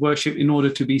those who worship in order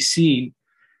to be seen,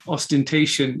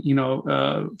 ostentation,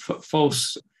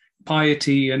 false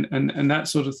piety and that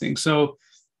sort of thing. So,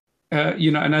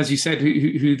 and as you said,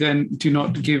 who then do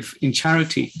not give in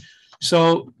charity.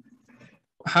 So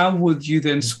how would you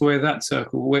then square that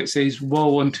circle where it says,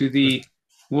 woe unto the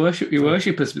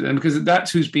worshippers then? Because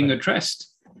that's who's being addressed.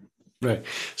 Right.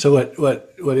 So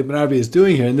what Ibn Arabi is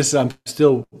doing here, and this is, I'm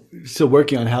still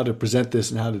working on how to present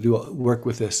this and how to work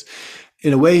with this.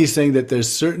 In a way, he's saying that there's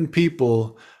certain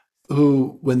people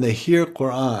who, when they hear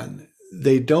Qur'an,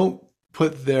 they don't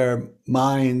put their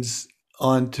minds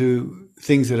onto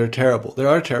things that are terrible. There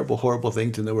are terrible, horrible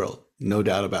things in the world, no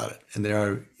doubt about it. And there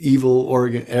are evil,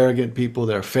 arrogant people,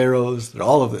 there are pharaohs, there are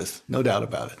all of this, no doubt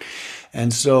about it.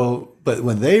 And so, but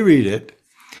when they read it,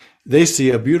 they see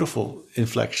a beautiful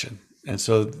inflection. And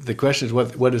so the question is,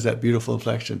 what is that beautiful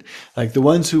inflection? Like the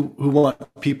ones who want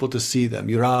people to see them,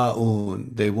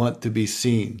 yura'un, they want to be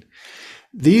seen.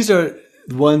 These are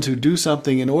the ones who do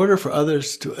something in order for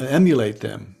others to emulate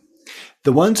them.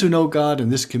 The ones who know God in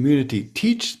this community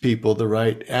teach people the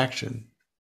right action,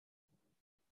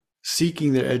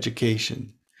 seeking their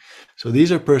education. So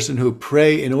these are persons who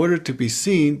pray in order to be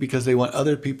seen because they want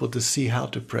other people to see how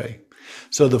to pray.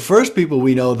 So the first people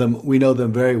we know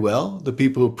them very well, the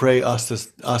people who pray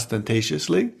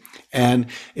ostentatiously. And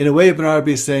in a way, Ibn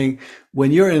Arabi is saying,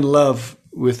 when you're in love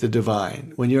with the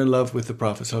divine, when you're in love with the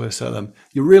Prophet ﷺ,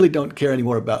 you really don't care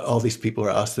anymore about all these people who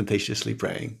are ostentatiously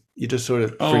praying. You just sort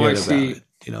of forget about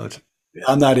it.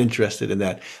 I'm not interested in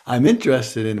that. I'm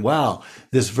interested in, wow,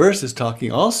 this verse is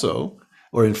talking also,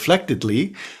 or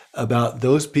inflectedly, about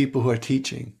those people who are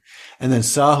teaching. And then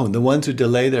sahun, the ones who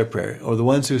delay their prayer, or the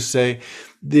ones who say,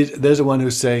 there's a one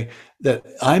who say that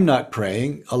I'm not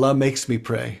praying, Allah makes me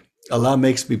pray. Allah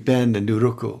makes me bend and do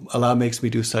ruku. Allah makes me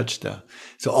do sajda.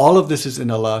 So all of this is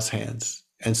in Allah's hands.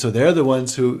 And so they're the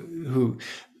ones who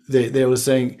they were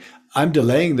saying, I'm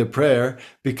delaying the prayer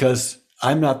because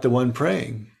I'm not the one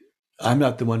praying. I'm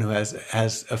not the one who has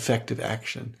effective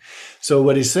action. So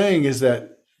what he's saying is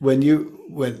that when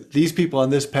these people on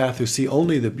this path who see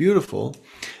only the beautiful,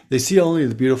 they see only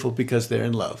the beautiful because they're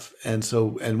in love. And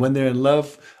when they're in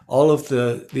love, all of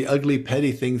the ugly,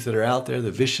 petty things that are out there,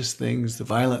 the vicious things, the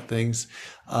violent things,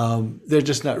 they're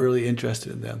just not really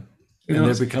interested in them. And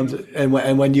there becomes, and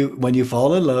when you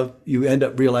fall in love, you end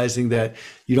up realizing that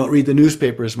you don't read the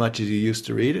newspaper as much as you used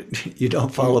to read it. You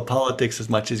don't follow politics as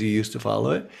much as you used to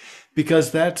follow it,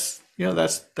 because that's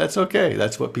okay.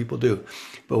 That's what people do.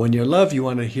 But when you're in love, you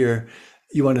want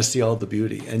to see all the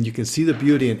beauty, and you can see the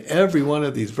beauty in every one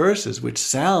of these verses, which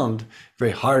sound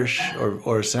very harsh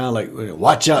or sound like,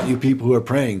 watch out, you people who are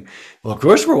praying. Well, of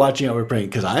course we're watching out, we're praying,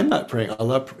 because I'm not praying.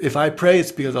 Allah, if I pray,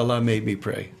 it's because Allah made me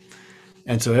pray.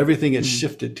 And so everything is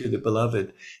shifted to the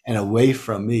beloved and away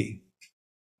from me.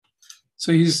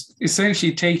 So he's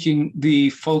essentially taking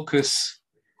the focus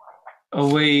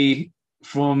away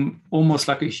from almost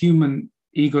like a human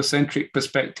egocentric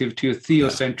perspective to a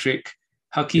theocentric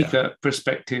haqiqa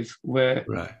perspective, where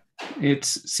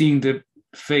it's seeing the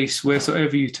face,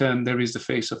 wheresoever you turn, there is the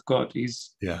face of God.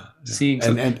 He's seeing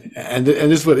something. And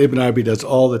this is what Ibn Arabi does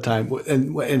all the time.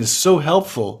 And it's so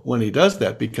helpful when he does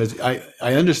that, because I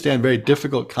understand very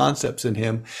difficult concepts in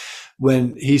him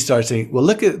when he starts saying, well,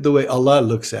 look at the way Allah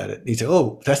looks at it. And you say,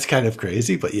 oh, that's kind of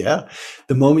crazy. But yeah,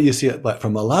 the moment you see it, but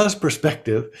from Allah's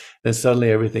perspective, then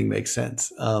suddenly everything makes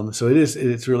sense. So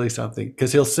it's really something,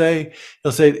 because he'll say,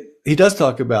 he does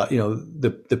talk about,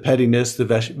 the pettiness, the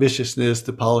viciousness,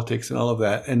 the politics and all of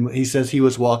that. And he says he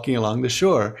was walking along the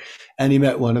shore and he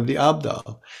met one of the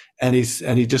Abdal, and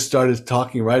he just started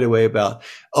talking right away about,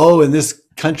 in this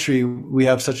country, we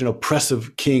have such an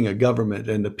oppressive king, a government,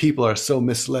 and the people are so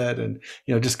misled, and,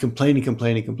 just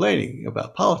complaining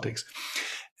about politics.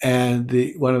 And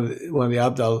one of the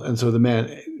Abdal, and so the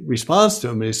man responds to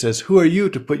him and he says, who are you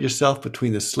to put yourself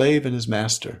between the slave and his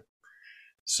master?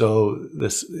 So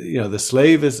this, the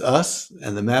slave is us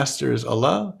and the master is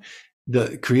Allah.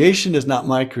 The creation is not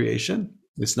my creation.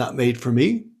 It's not made for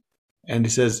me. And he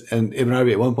says, and Ibn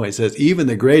Arabi at one point says, even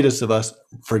the greatest of us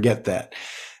forget that.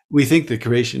 We think the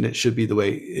creation, it should be the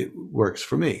way it works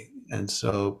for me. And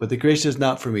so, but the creation is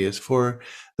not for me. It's for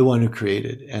the one who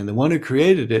created. And the one who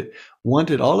created it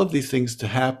wanted all of these things to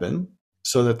happen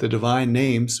so that the divine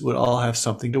names would all have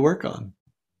something to work on.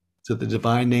 So the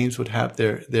divine names would have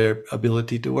their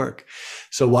ability to work.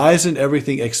 So why isn't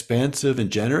everything expansive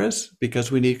and generous? Because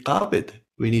we need qabid.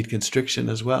 We need constriction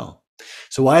as well.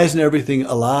 So why isn't everything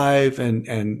alive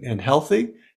and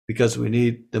healthy? Because we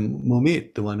need the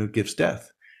mumit, the one who gives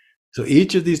death. So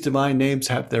each of these divine names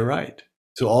have their right.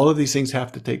 So all of these things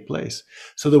have to take place.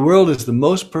 So the world is the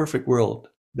most perfect world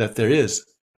that there is,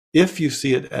 if you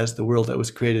see it as the world that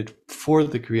was created for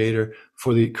the Creator,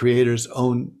 for the Creator's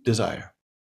own desire.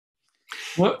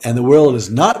 What? And the world is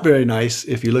not very nice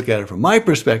if you look at it from my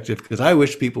perspective, because I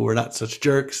wish people were not such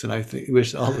jerks, and I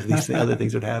wish all of these other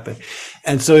things would happen.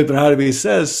 And so Ibn Arabi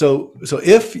says, so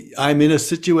if I'm in a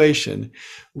situation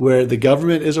where the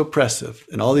government is oppressive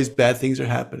and all these bad things are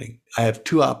happening, I have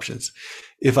two options.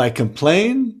 If I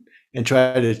complain and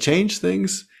try to change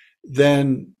things,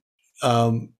 then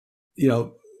I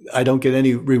don't get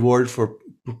any reward for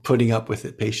putting up with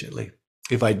it patiently.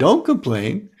 If I don't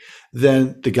complain,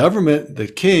 then the government, the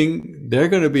king, they're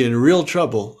going to be in real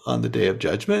trouble on the day of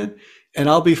judgment, and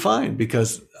I'll be fine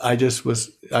because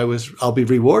I'll be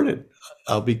rewarded.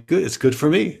 I'll be good. It's good for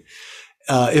me.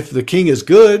 If the king is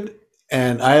good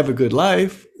and I have a good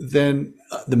life, then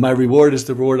my reward is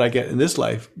the reward I get in this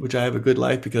life, which I have a good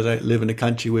life because I live in a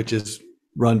country which is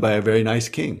run by a very nice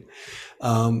king.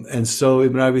 And so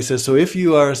Ibn Arabi says, so if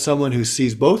you are someone who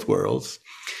sees both worlds,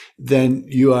 then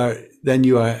you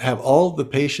have all the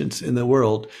patience in the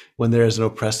world when there is an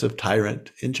oppressive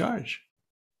tyrant in charge,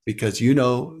 because you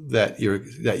know that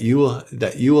you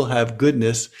will have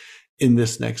goodness in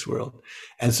this next world.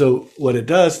 And so what it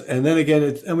does, and then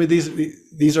again,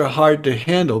 these are hard to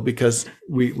handle because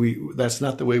we that's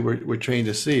not the way we're trained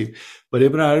to see. But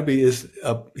Ibn Arabi is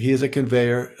a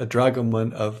conveyor, a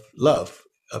dragoman of love,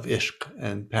 of ishq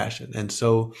and passion. And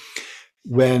so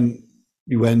when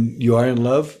you are in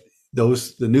love,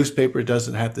 the newspaper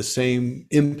doesn't have the same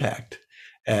impact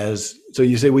as, so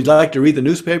you say, we'd like to read the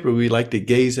newspaper, we'd like to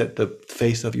gaze at the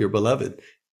face of your beloved.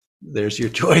 There's your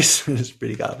choice. It's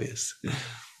pretty obvious.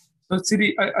 But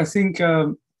Sidi, I think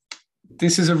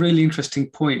this is a really interesting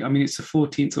point. I mean, it's the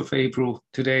 14th of April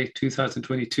today,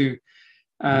 2022,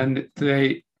 and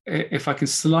if I can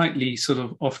slightly sort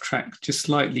of off track, just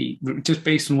slightly, just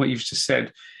based on what you've just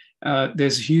said,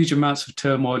 there's huge amounts of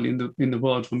turmoil in the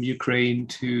world, from Ukraine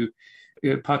to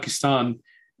Pakistan.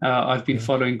 I've been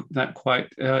following that quite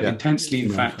intensely,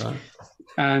 in fact,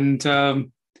 and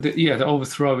the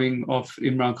overthrowing of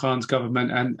Imran Khan's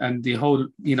government and the whole,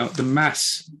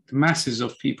 the masses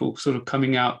of people sort of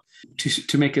coming out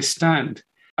to make a stand.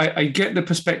 I get the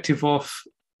perspective of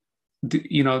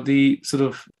the sort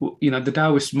of the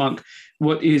Taoist monk.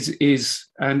 What is,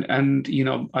 and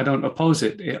I don't oppose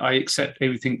it. I accept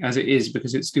everything as it is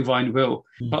because it's divine will.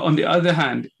 But on the other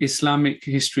hand, Islamic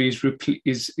history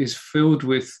is filled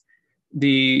with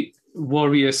the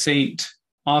warrior saint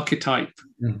archetype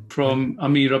from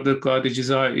Amir Abdul Qadir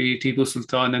Jazairi, Tipu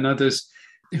Sultan, and others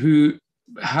who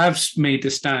have made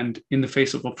a stand in the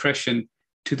face of oppression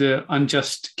to the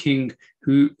unjust king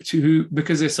who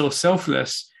because they're so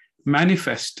selfless,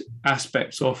 manifest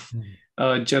aspects of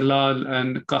Jalal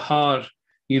and Qahar,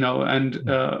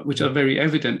 and which are very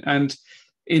evident. And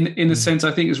in a sense,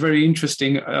 I think it's very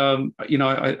interesting. I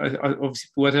obviously,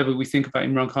 whatever we think about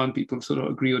Imran Khan, people sort of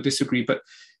agree or disagree, but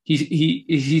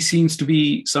he seems to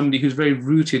be somebody who's very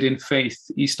rooted in faith.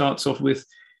 He starts off with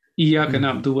Iyyaka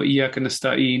na'budu wa iyyaka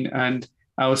nasta'in, and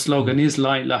our slogan is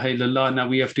La ilaha illallah. Now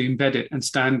we have to embed it and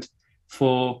stand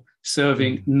for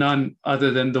serving none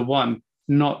other than the one,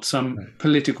 not some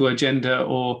political agenda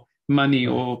or money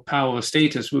or power or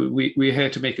status. We're here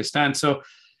to make a stand. So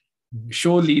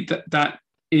surely that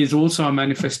is also a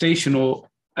manifestation or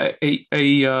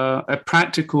a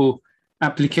practical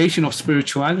application of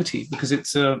spirituality, because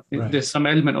there's some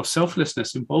element of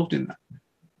selflessness involved in that.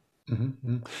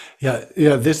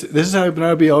 Yeah. This is how Ibn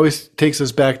Arabi always takes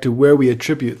us back to where we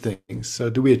attribute things.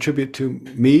 So, do we attribute to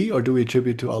me or do we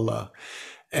attribute to Allah?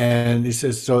 And he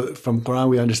says, so from Quran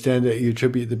we understand that you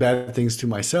attribute the bad things to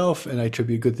myself, and I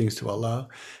attribute good things to Allah,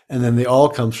 and then they all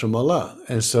comes from Allah.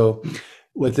 And so,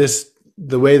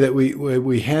 the way that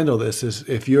we handle this is,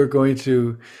 if you're going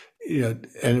to,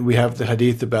 and we have the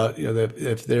hadith about, that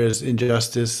if there is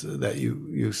injustice, that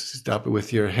you stop it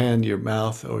with your hand, your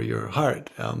mouth, or your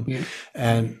heart.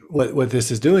 And what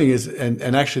this is doing is,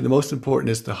 and actually the most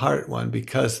important is the heart one,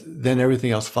 because then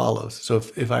everything else follows. So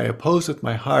if I oppose with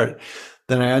my heart,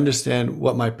 then I understand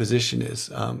what my position is.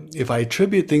 If I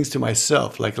attribute things to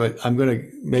myself, like I'm going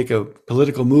to make a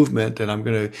political movement and I'm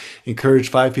going to encourage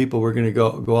 5 people, we're going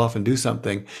to go off and do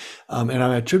something, and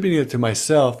I'm attributing it to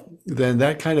myself, then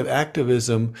that kind of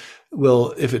activism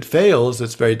will, if it fails,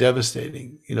 it's very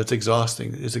devastating. It's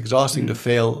exhausting. It's exhausting to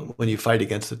fail when you fight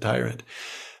against the tyrant.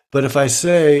 But if I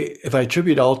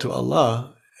attribute all to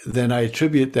Allah, then I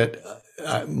attribute that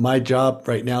my job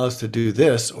right now is to do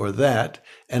this or that,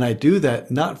 and I do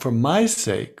that not for my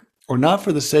sake or not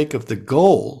for the sake of the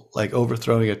goal, like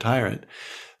overthrowing a tyrant,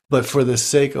 but for the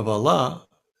sake of Allah,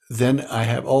 then I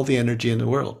have all the energy in the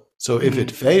world. So if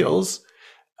it fails,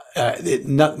 I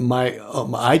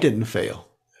didn't fail.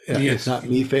 It's not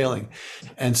me failing.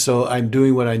 And so I'm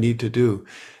doing what I need to do.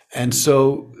 And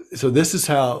so this is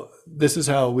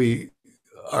how we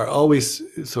are always,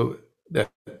 so that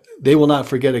they will not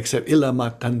forget except illa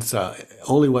ma tansa,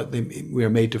 only what we are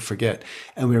made to forget.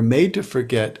 And we are made to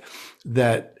forget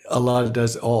that Allah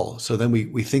does all. So then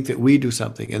we think that we do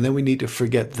something, and then we need to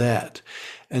forget that.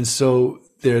 And so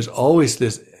there's always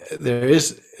this, there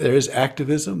is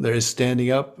activism, there is standing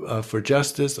up for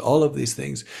justice, all of these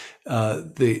things.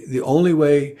 The only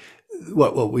way,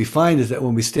 what we find is that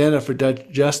when we stand up for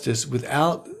justice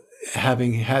without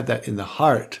having had that in the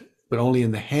heart, but only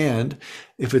in the hand,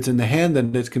 if it's in the hand,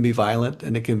 then it can be violent,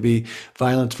 and it can be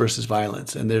violence versus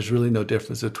violence, and there's really no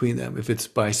difference between them. If it's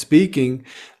by speaking,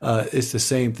 it's the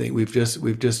same thing. We've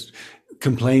just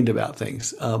complained about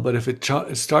things. But if it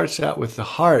starts out with the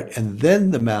heart and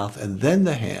then the mouth and then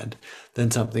the hand, then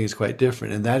something is quite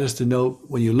different. And that is to know,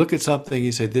 when you look at something,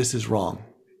 you say, this is wrong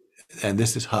and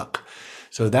this is haqq.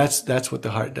 So that's what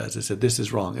the heart does. It said, this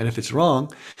is wrong. And if it's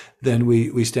wrong, then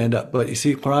we stand up. But you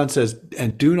see, Quran says,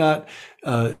 and do not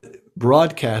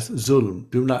broadcast zulm,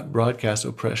 do not broadcast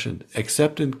oppression,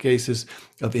 except in cases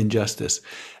of injustice.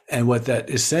 And what that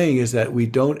is saying is that we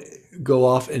don't go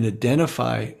off and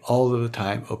identify all of the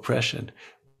time oppression.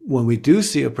 When we do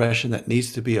see oppression that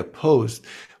needs to be opposed,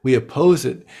 we oppose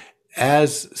it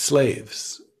as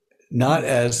slaves, not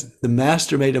as the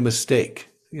master made a mistake.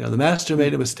 The master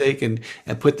made a mistake and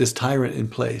put this tyrant in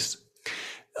place.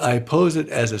 I oppose it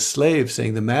as a slave,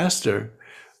 saying the master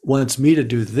wants me to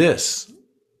do this,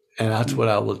 and that's what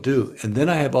I will do. And then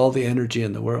I have all the energy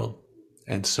in the world.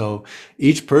 And so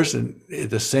each person,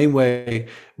 the same way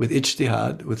with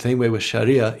ijtihad, the same way with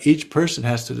Sharia, each person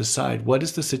has to decide what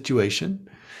is the situation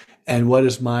and what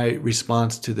is my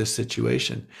response to this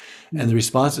situation. And the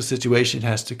response to the situation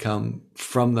has to come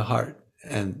from the heart.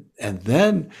 And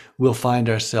then we'll find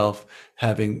ourselves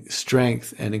having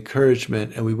strength and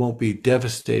encouragement, and we won't be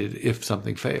devastated if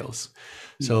something fails.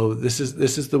 So this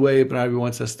is the way Ibn Arabi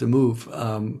wants us to move.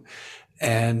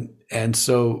 And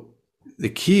so the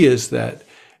key is that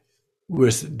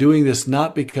we're doing this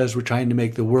not because we're trying to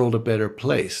make the world a better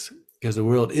place, because the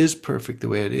world is perfect the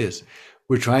way it is.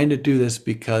 We're trying to do this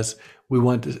because we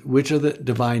want to, which of the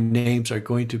divine names are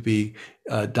going to be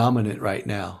dominant right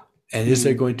now? And is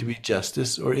there going to be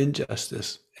justice or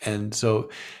injustice? And so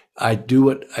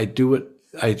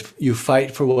you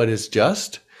fight for what is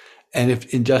just. And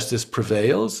if injustice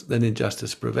prevails, then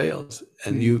injustice prevails.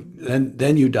 And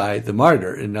then you die the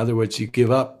martyr. In other words, you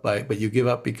give up but you give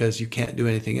up because you can't do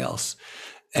anything else.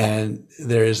 And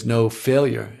there is no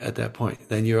failure at that point.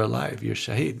 Then you're alive, you're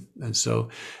shaheed. And so,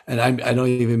 and I don't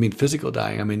even mean physical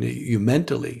dying. I mean, you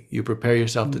mentally, you prepare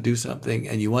yourself to do something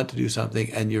and you want to do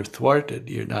something and you're thwarted.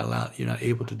 You're not allowed, you're not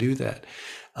able to do that.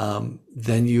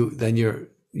 Then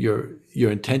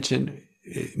your intention,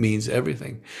 it means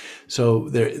everything. So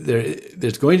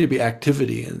there's going to be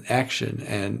activity and action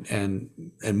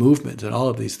and movement and all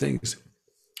of these things.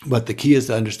 But the key is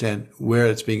to understand where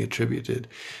it's being attributed.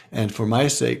 And for my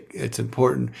sake, it's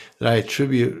important that I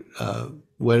attribute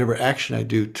whatever action I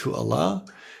do to Allah,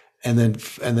 and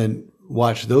then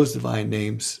watch those divine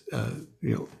names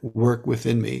work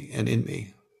within me and in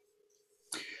me.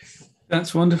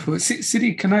 That's wonderful.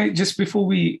 Sidi, can I, just before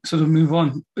we sort of move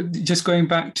on, just going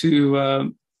back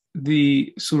to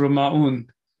the Surah Ma'un,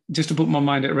 just to put my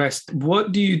mind at rest,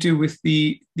 what do you do with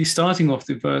the starting of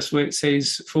the verse where it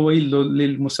says, فَوَيْلٌ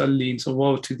لِلْمُصَلِّينَ, so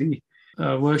woe to the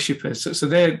worshippers. So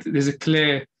there's a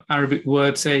clear Arabic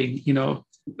word saying,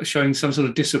 showing some sort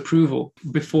of disapproval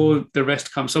before the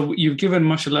rest comes. So you've given,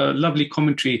 mashallah, a lovely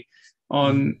commentary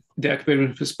on the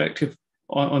Akbarian perspective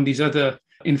on these other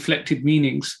inflected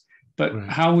meanings. But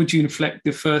how would you inflect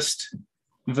the first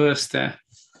verse there?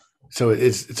 So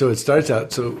it starts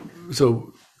out,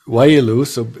 so wailu,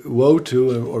 so woe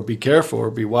to, or be careful,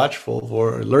 or be watchful,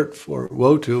 or alert for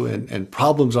woe to, and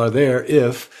problems are there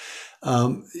if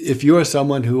you are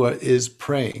someone who is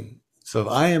praying. So if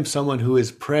I am someone who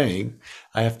is praying,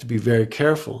 I have to be very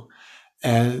careful.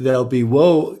 And there'll be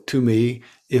woe to me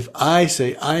if I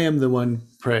say I am the one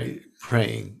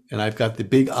praying, and I've got the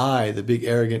big I, the big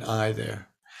arrogant I there.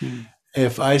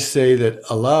 If I say that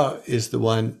Allah is the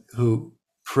one who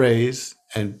prays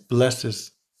and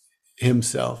blesses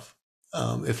himself,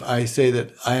 if I say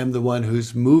that I am the one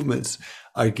whose movements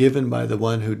are given by the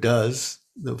one who does,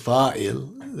 the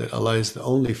fa'il, that Allah is the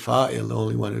only fa'il, the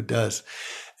only one who does,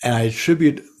 and I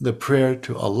attribute the prayer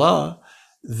to Allah,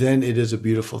 then it is a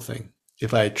beautiful thing.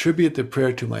 If I attribute the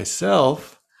prayer to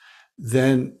myself,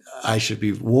 then I should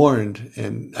be warned,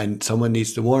 and someone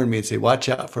needs to warn me and say, watch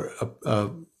out for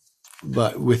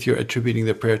but with your attributing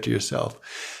the prayer to yourself.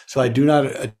 So I do not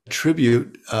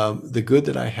attribute the good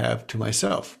that I have to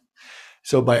myself.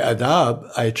 So by adab,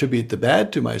 I attribute the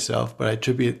bad to myself, but I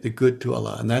attribute the good to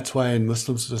Allah. And that's why in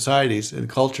Muslim societies and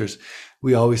cultures,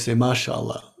 we always say,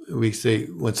 MashaAllah. We say,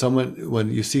 when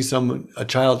you see a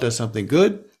child does something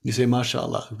good, you say,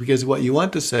 MashaAllah. Because what you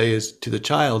want to say is to the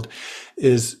child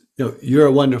is, you're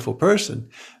a wonderful person,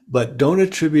 but don't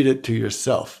attribute it to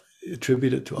yourself.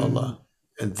 Attribute it to Allah.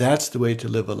 And that's the way to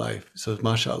live a life. So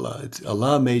mashallah,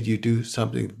 Allah made you do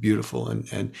something beautiful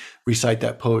and recite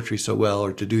that poetry so well,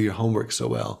 or to do your homework so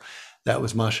well. That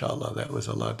was mashallah. That was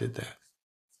Allah did that.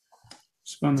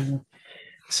 SubhanAllah.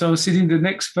 So Sidi, the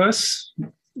next verse,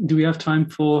 do we have time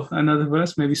for another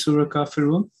verse? Maybe Surah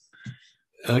Kafirun?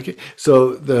 Okay.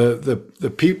 So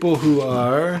the people who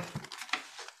are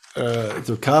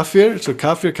the kafir, so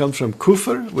kafir comes from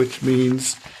kufr, which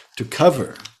means to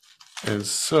cover. And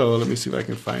so let me see if I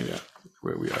can find out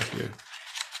where we are here.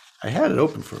 I had it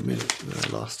open for a minute, and then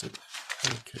I lost it.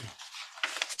 Okay.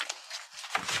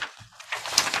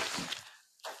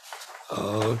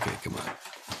 Okay, come on.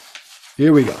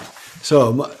 Here we go.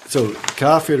 So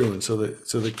kafirun. So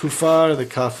the kufar, the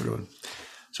kafirun.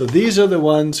 So these are the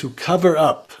ones who cover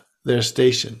up their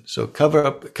station. So cover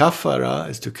up. Kafara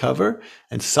is to cover,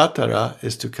 and satara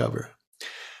is to cover.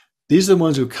 These are the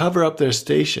ones who cover up their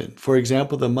station. For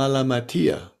example, the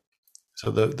malamatiyah,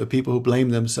 so the people who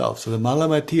blame themselves. So the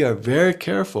malamatiyah are very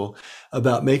careful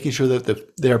about making sure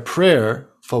that their prayer,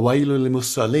 fawailul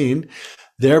musallin,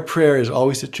 their prayer is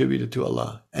always attributed to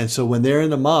Allah. And so when they're in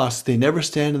the mosque, they never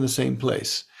stand in the same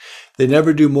place. They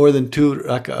never do more than 2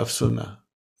 rak'ah of sunnah.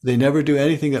 They never do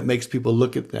anything that makes people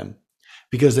look at them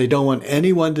because they don't want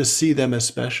anyone to see them as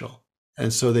special.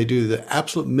 And so they do the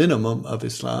absolute minimum of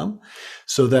Islam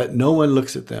so that no one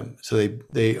looks at them. So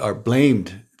they are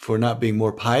blamed for not being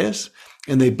more pious,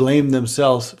 and they blame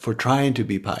themselves for trying to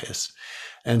be pious.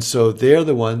 And so they're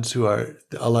the ones who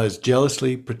Allah is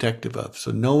jealously protective of.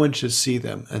 So no one should see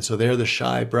them. And so they're the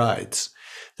shy brides,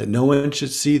 that no one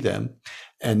should see them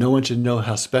and no one should know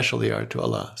how special they are to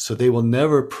Allah. So they will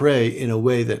never pray in a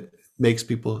way that makes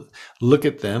people look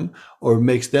at them or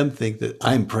makes them think that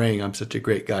I'm praying, I'm such a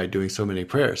great guy doing so many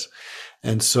prayers.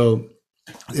 And so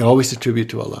they always attribute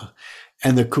to Allah.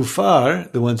 And the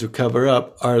kuffar, the ones who cover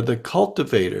up, are the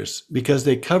cultivators because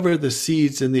they cover the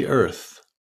seeds in the earth.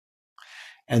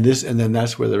 And then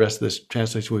that's where the rest of this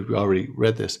translation, we've already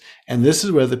read this. And this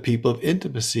is where the people of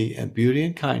intimacy and beauty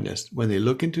and kindness, when they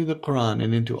look into the Qur'an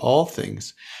and into all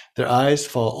things, their eyes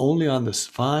fall only on the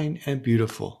fine and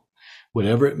beautiful,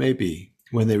 whatever it may be.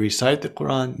 When they recite the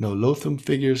Qur'an, no loathsome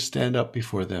figures stand up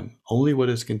before them, only what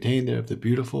is contained there of the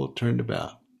beautiful turned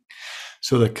about.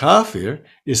 So the kafir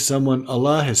is someone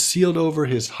Allah has sealed over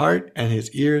his heart and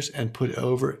his ears and put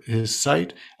over his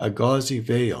sight a gauzy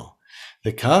veil.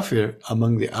 The kafir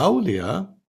among the awliya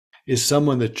is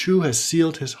someone the true has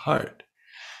sealed his heart.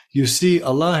 You see,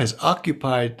 Allah has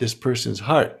occupied this person's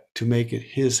heart to make it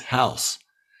his house.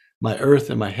 My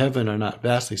earth and my heaven are not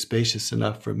vastly spacious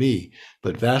enough for me,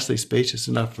 but vastly spacious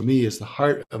enough for me is the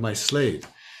heart of my slave.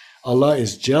 Allah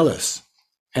is jealous,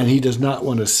 and he does not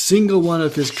want a single one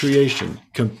of his creation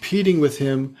competing with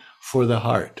him for the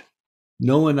heart.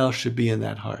 No one else should be in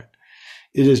that heart.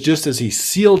 It is just as he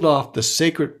sealed off the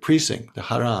sacred precinct, the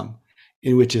haram,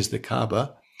 in which is the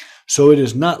Kaaba, so it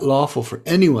is not lawful for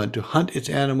anyone to hunt its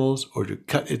animals or to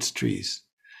cut its trees.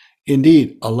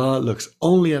 Indeed, Allah looks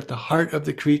only at the heart of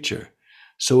the creature.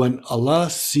 So when Allah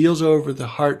seals over the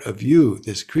heart of you,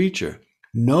 this creature,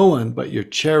 no one but your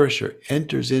cherisher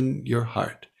enters in your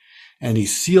heart. And he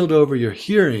sealed over your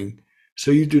hearing,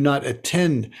 so you do not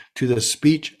attend to the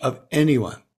speech of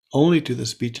anyone, only to the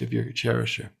speech of your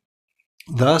cherisher.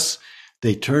 Thus,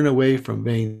 they turn away from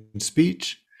vain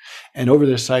speech, and over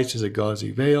their sights is a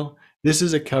gauzy veil. This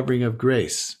is a covering of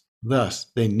grace. Thus,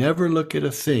 they never look at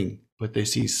a thing, but they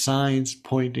see signs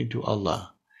pointing to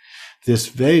Allah. This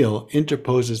veil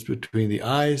interposes between the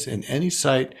eyes and any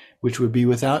sight which would be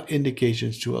without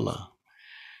indications to Allah.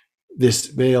 This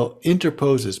veil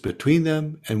interposes between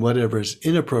them and whatever is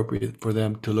inappropriate for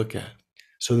them to look at.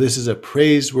 So this is a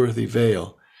praiseworthy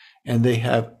veil, and they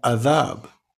have adhab.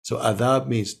 So adhab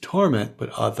means torment,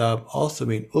 but adhab also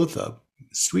means uthab,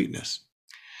 sweetness.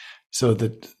 So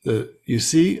you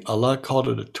see, Allah called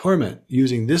it a torment,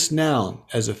 using this noun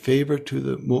as a favor to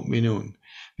the mu'minun,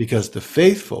 because the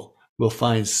faithful will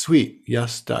find sweet,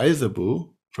 yasta'idhabu,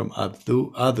 from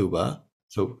adhuba,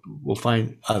 so we'll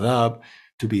find adhab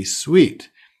to be sweet,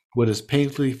 what is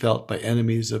painfully felt by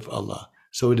enemies of Allah.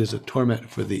 So it is a torment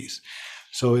for these.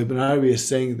 So Ibn Arabi is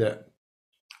saying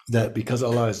that because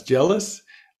Allah is jealous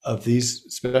of these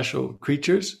special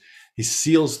creatures, he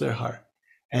seals their heart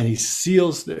and he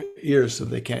seals their ears so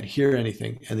they can't hear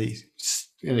anything, and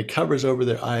it covers over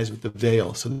their eyes with the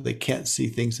veil so that they can't see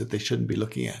things that they shouldn't be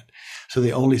looking at. So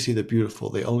they only see the beautiful,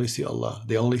 they only see Allah,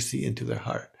 they only see into their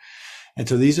heart. And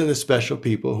so these are the special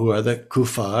people who are the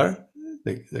kuffar,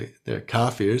 they're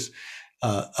kafirs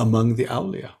among the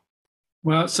awliya.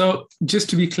 Well, so just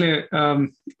to be clear,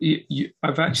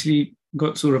 I've actually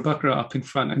got Surah Baqarah up in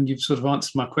front, and you've sort of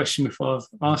answered my question before I've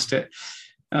asked it.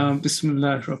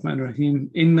 Bismillah ar-Rahman ar-Rahim.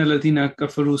 Inna ladina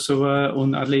kafaru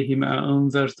sawa'un alayhim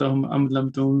a'anzartahum am lam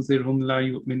tunzirhum la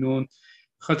yu'minun.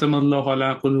 Khatama Allahu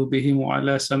ala qulubihim wa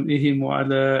ala sam'ihim wa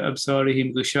ala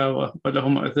absarihim ghishawa wa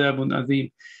lahum adhabun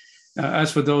adhim.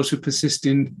 As for those who persist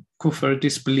in kufr,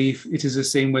 disbelief, it is the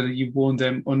same whether you warn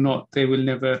them or not. They will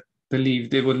never believe.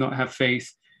 They will not have faith.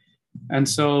 And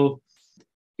so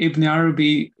Ibn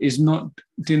Arabi is not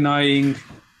denying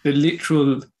the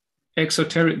literal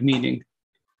exoteric meaning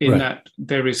in that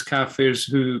there is kafirs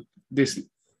who this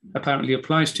apparently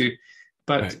applies to,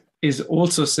 but is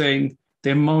also saying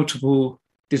there are multiple,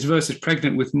 this verse is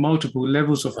pregnant with multiple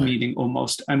levels of meaning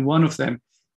almost, and one of them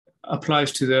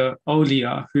applies to the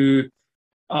awliya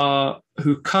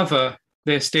who cover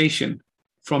their station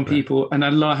from people, and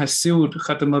Allah has sealed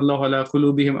khatamallahu ala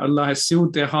qulubihim, Allah has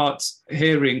sealed their hearts,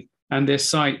 hearing, and their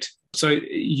sight, so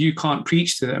you can't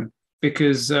preach to them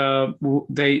because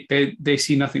they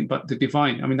see nothing but the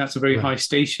divine. I mean, that's a very high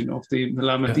station of the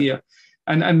Muhammadiyah.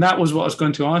 And that was what I was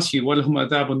going to ask you. وَلَهُمْ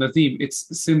عَذَابٌ أَلِيمٌ.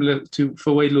 It's similar to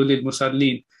فَوَيْلٌ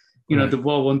لِلْمُصَلِّينَ, the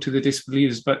woe unto the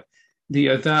disbelievers. But the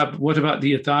adab. What about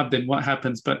the adab then? What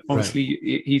happens? But obviously,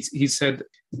 he said,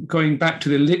 going back to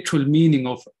the literal meaning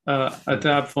of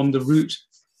adab from the root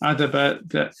adab,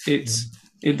 that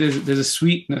there's a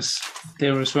sweetness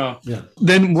there as well. Yeah.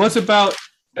 Then what about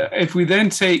if we then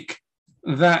take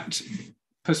that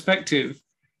perspective,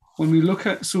 when we look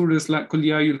at surahs like Qul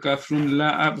ya ayyuhal kafirun la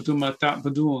a'budu ma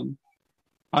ta'budun,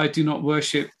 I do not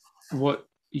worship what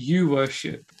you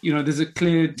worship. You know, there's a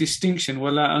clear distinction.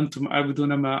 Wala antum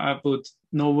abuduna ma abud.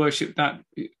 No worship that,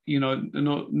 you know,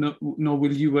 no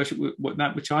will you worship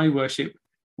that which I worship.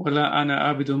 Wala ana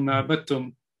abudun ma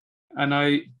abadtum. And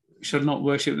I shall not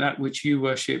worship that which you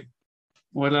worship.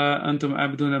 Wala antum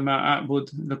abuduna ma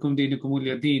a'bud lakum dinukum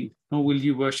waliya din. Nor will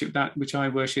you worship that which I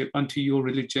worship, unto your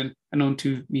religion and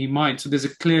unto me mine. So there's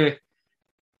a clear,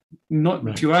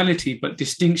 not duality, but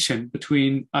distinction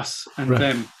between us and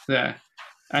them there.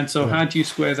 And so how do you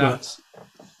square that?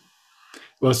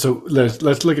 Well, so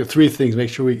let's look at three things, make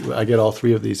sure I get all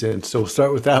three of these in. So we'll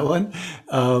start with that one.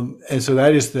 And so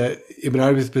that is that Ibn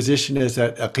Arabi's position is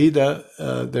that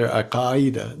aqidah, there are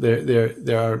qaida,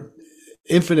 there are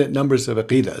infinite numbers of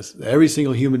aqidas. Every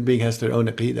single human being has their own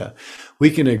aqidah. We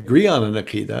can agree on an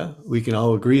aqidah. We can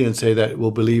all agree and say that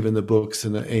we'll believe in the books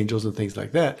and the angels and things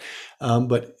like that.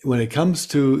 But when it comes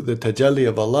to the tajalli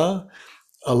of Allah,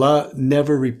 Allah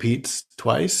never repeats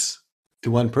twice to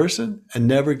one person and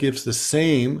never gives the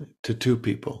same to two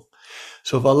people.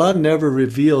 So if Allah never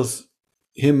reveals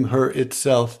him, her,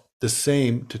 itself the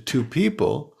same to two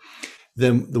people,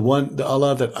 then the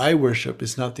Allah that I worship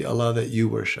is not the Allah that you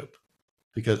worship.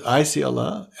 Because I see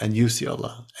Allah and you see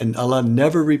Allah. And Allah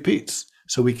never repeats.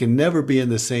 So we can never be in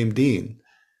the same deen.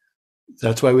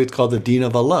 That's why it's called the deen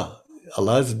of Allah.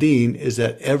 Allah's deen is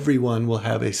that everyone will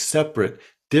have a separate,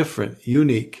 different,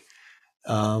 unique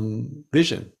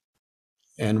vision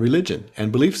and religion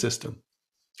and belief system.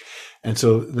 And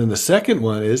so then the second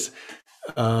one is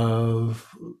La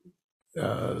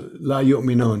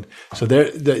yu'minun. So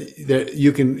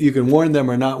you can warn them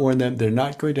or not warn them. They're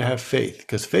not going to have faith,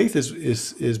 because faith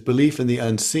is belief in the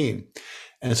unseen.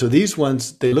 And so these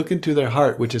ones, they look into their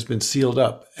heart, which has been sealed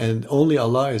up, and only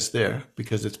Allah is there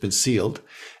because it's been sealed.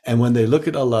 And when they look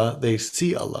at Allah, they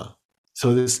see Allah.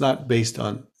 So it's not based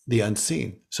on the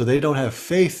unseen. So they don't have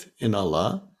faith in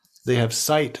Allah. They have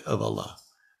sight of Allah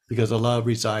because Allah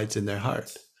resides in their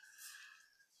heart.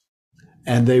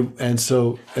 And then as you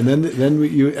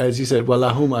said,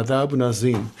 walahum adhabun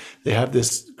azim. They have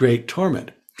this great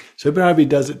torment. So Ibn Arabi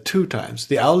does it two times.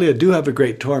 The awliya do have a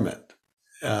great torment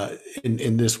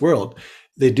in this world.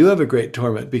 They do have a great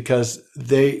torment because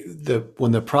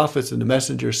when the prophets and the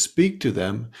messengers speak to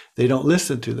them, they don't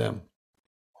listen to them.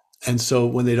 And so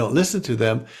when they don't listen to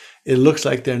them, it looks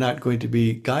like they're not going to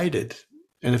be guided.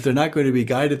 And if they're not going to be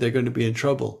guided, they're going to be in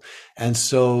trouble. And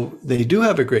so they do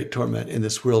have a great torment in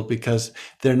this world because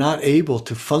they're not able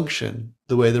to function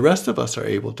the way the rest of us are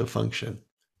able to function,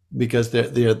 because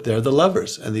they're the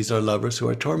lovers. And these are lovers who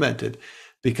are tormented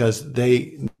because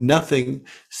nothing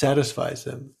satisfies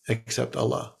them except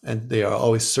Allah. And they are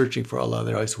always searching for Allah.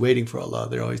 They're always waiting for Allah.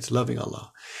 They're always loving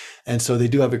Allah. And so they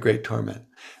do have a great torment.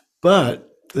 But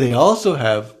they also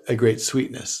have a great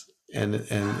sweetness. And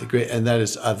that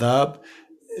is adab.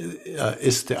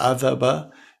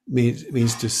 Isti'adhaba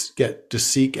means to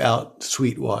seek out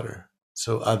sweet water.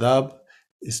 So adab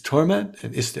is torment,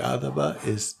 and isti'adhaba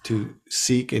is to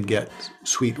seek and get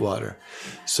sweet water.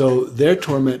 So their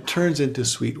torment turns into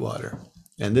sweet water.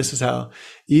 And this is how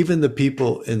even the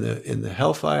people in the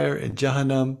hellfire in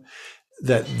Jahannam,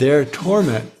 that their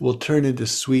torment will turn into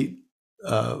sweet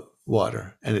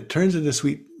water. And it turns into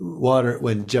sweet water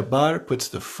when Jabbar puts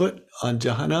the foot on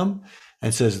Jahannam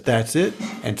and says, that's it,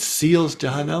 and seals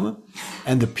Jahannam.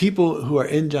 And the people who are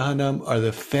in Jahannam are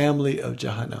the family of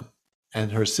Jahannam.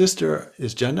 And her sister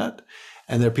is Jannat,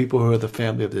 and there are people who are the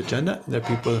family of the Jannat, and there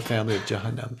are people of the family of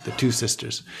Jahannam, the two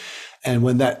sisters. And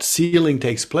when that sealing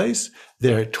takes place,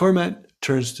 their torment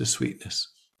turns to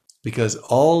sweetness, because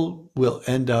all will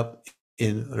end up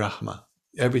in Rahmah.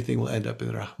 Everything will end up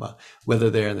in Rahmah, whether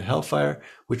they're in the hellfire,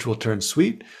 which will turn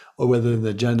sweet, or whether in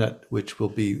the Jannat,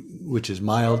 which is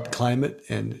mild climate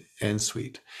and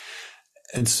sweet.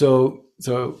 And so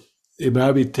Ibn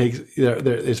Arabi takes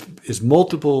there is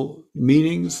multiple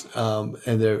meanings, and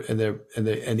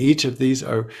each of these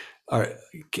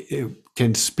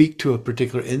can speak to a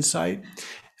particular insight,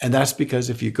 and that's because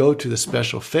if you go to the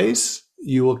special face,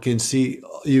 you can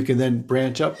then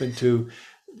branch up into.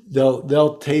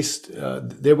 They'll taste.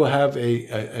 They will have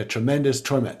a tremendous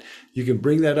torment. You can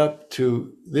bring that up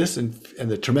to this and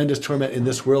the tremendous torment in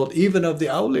this world, even of the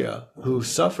awliya who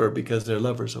suffer because they're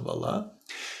lovers of Allah.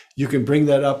 You can bring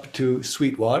that up to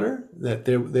sweet water, that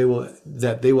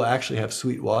they will actually have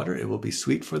sweet water. It will be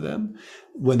sweet for them.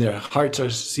 When their hearts are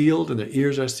sealed and their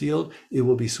ears are sealed, it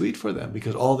will be sweet for them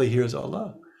because all they hear is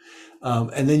Allah.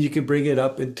 And then you can bring it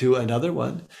up into another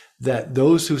one, that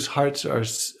those whose hearts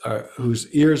whose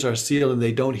ears are sealed and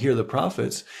they don't hear the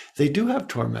prophets, they do have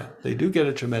torment. They do get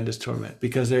a tremendous torment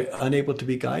because they're unable to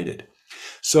be guided.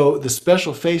 So the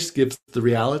special face gives the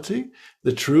reality,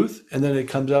 the truth, and then it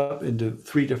comes up into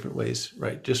 3 different ways,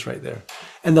 right? Just right there.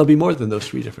 And there'll be more than those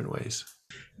 3 different ways.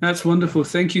 That's wonderful.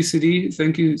 Thank you, Sidi.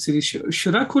 Thank you, Sidi.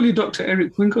 Should I call you Dr.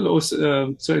 Eric Winkel or,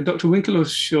 sorry, Dr. Winkel or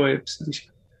Shuʿayb?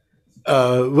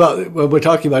 Well, when we're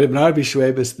talking about Ibn Arabi,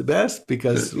 Shuʿayb is the best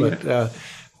because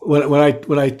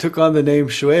when I took on the name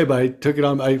Shuʿayb, I took it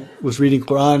on. I was reading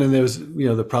Qur'an and there was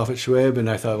the Prophet Shuʿayb, and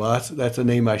I thought, well, that's a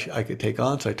name I could take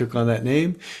on. So I took on that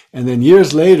name, and then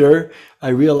years later, I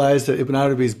realized that Ibn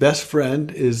Arabi's best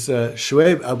friend is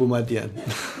Shuʿayb Abu Madian.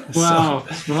 Wow,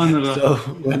 so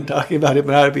when talking about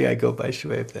Ibn Arabi, I go by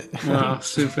Shuʿayb then. Wow,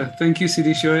 super. Thank you,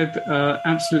 Sidi Shuʿayb.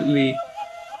 Absolutely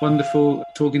wonderful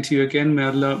talking to you again. May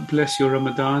Allah bless your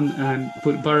Ramadan and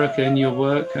put barakah in your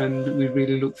work, and we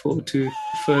really look forward to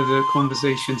further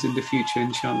conversations in the future,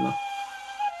 inshallah.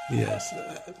 Yes.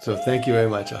 So thank you very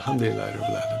much. Alhamdulillah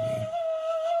Rabbil Alameen.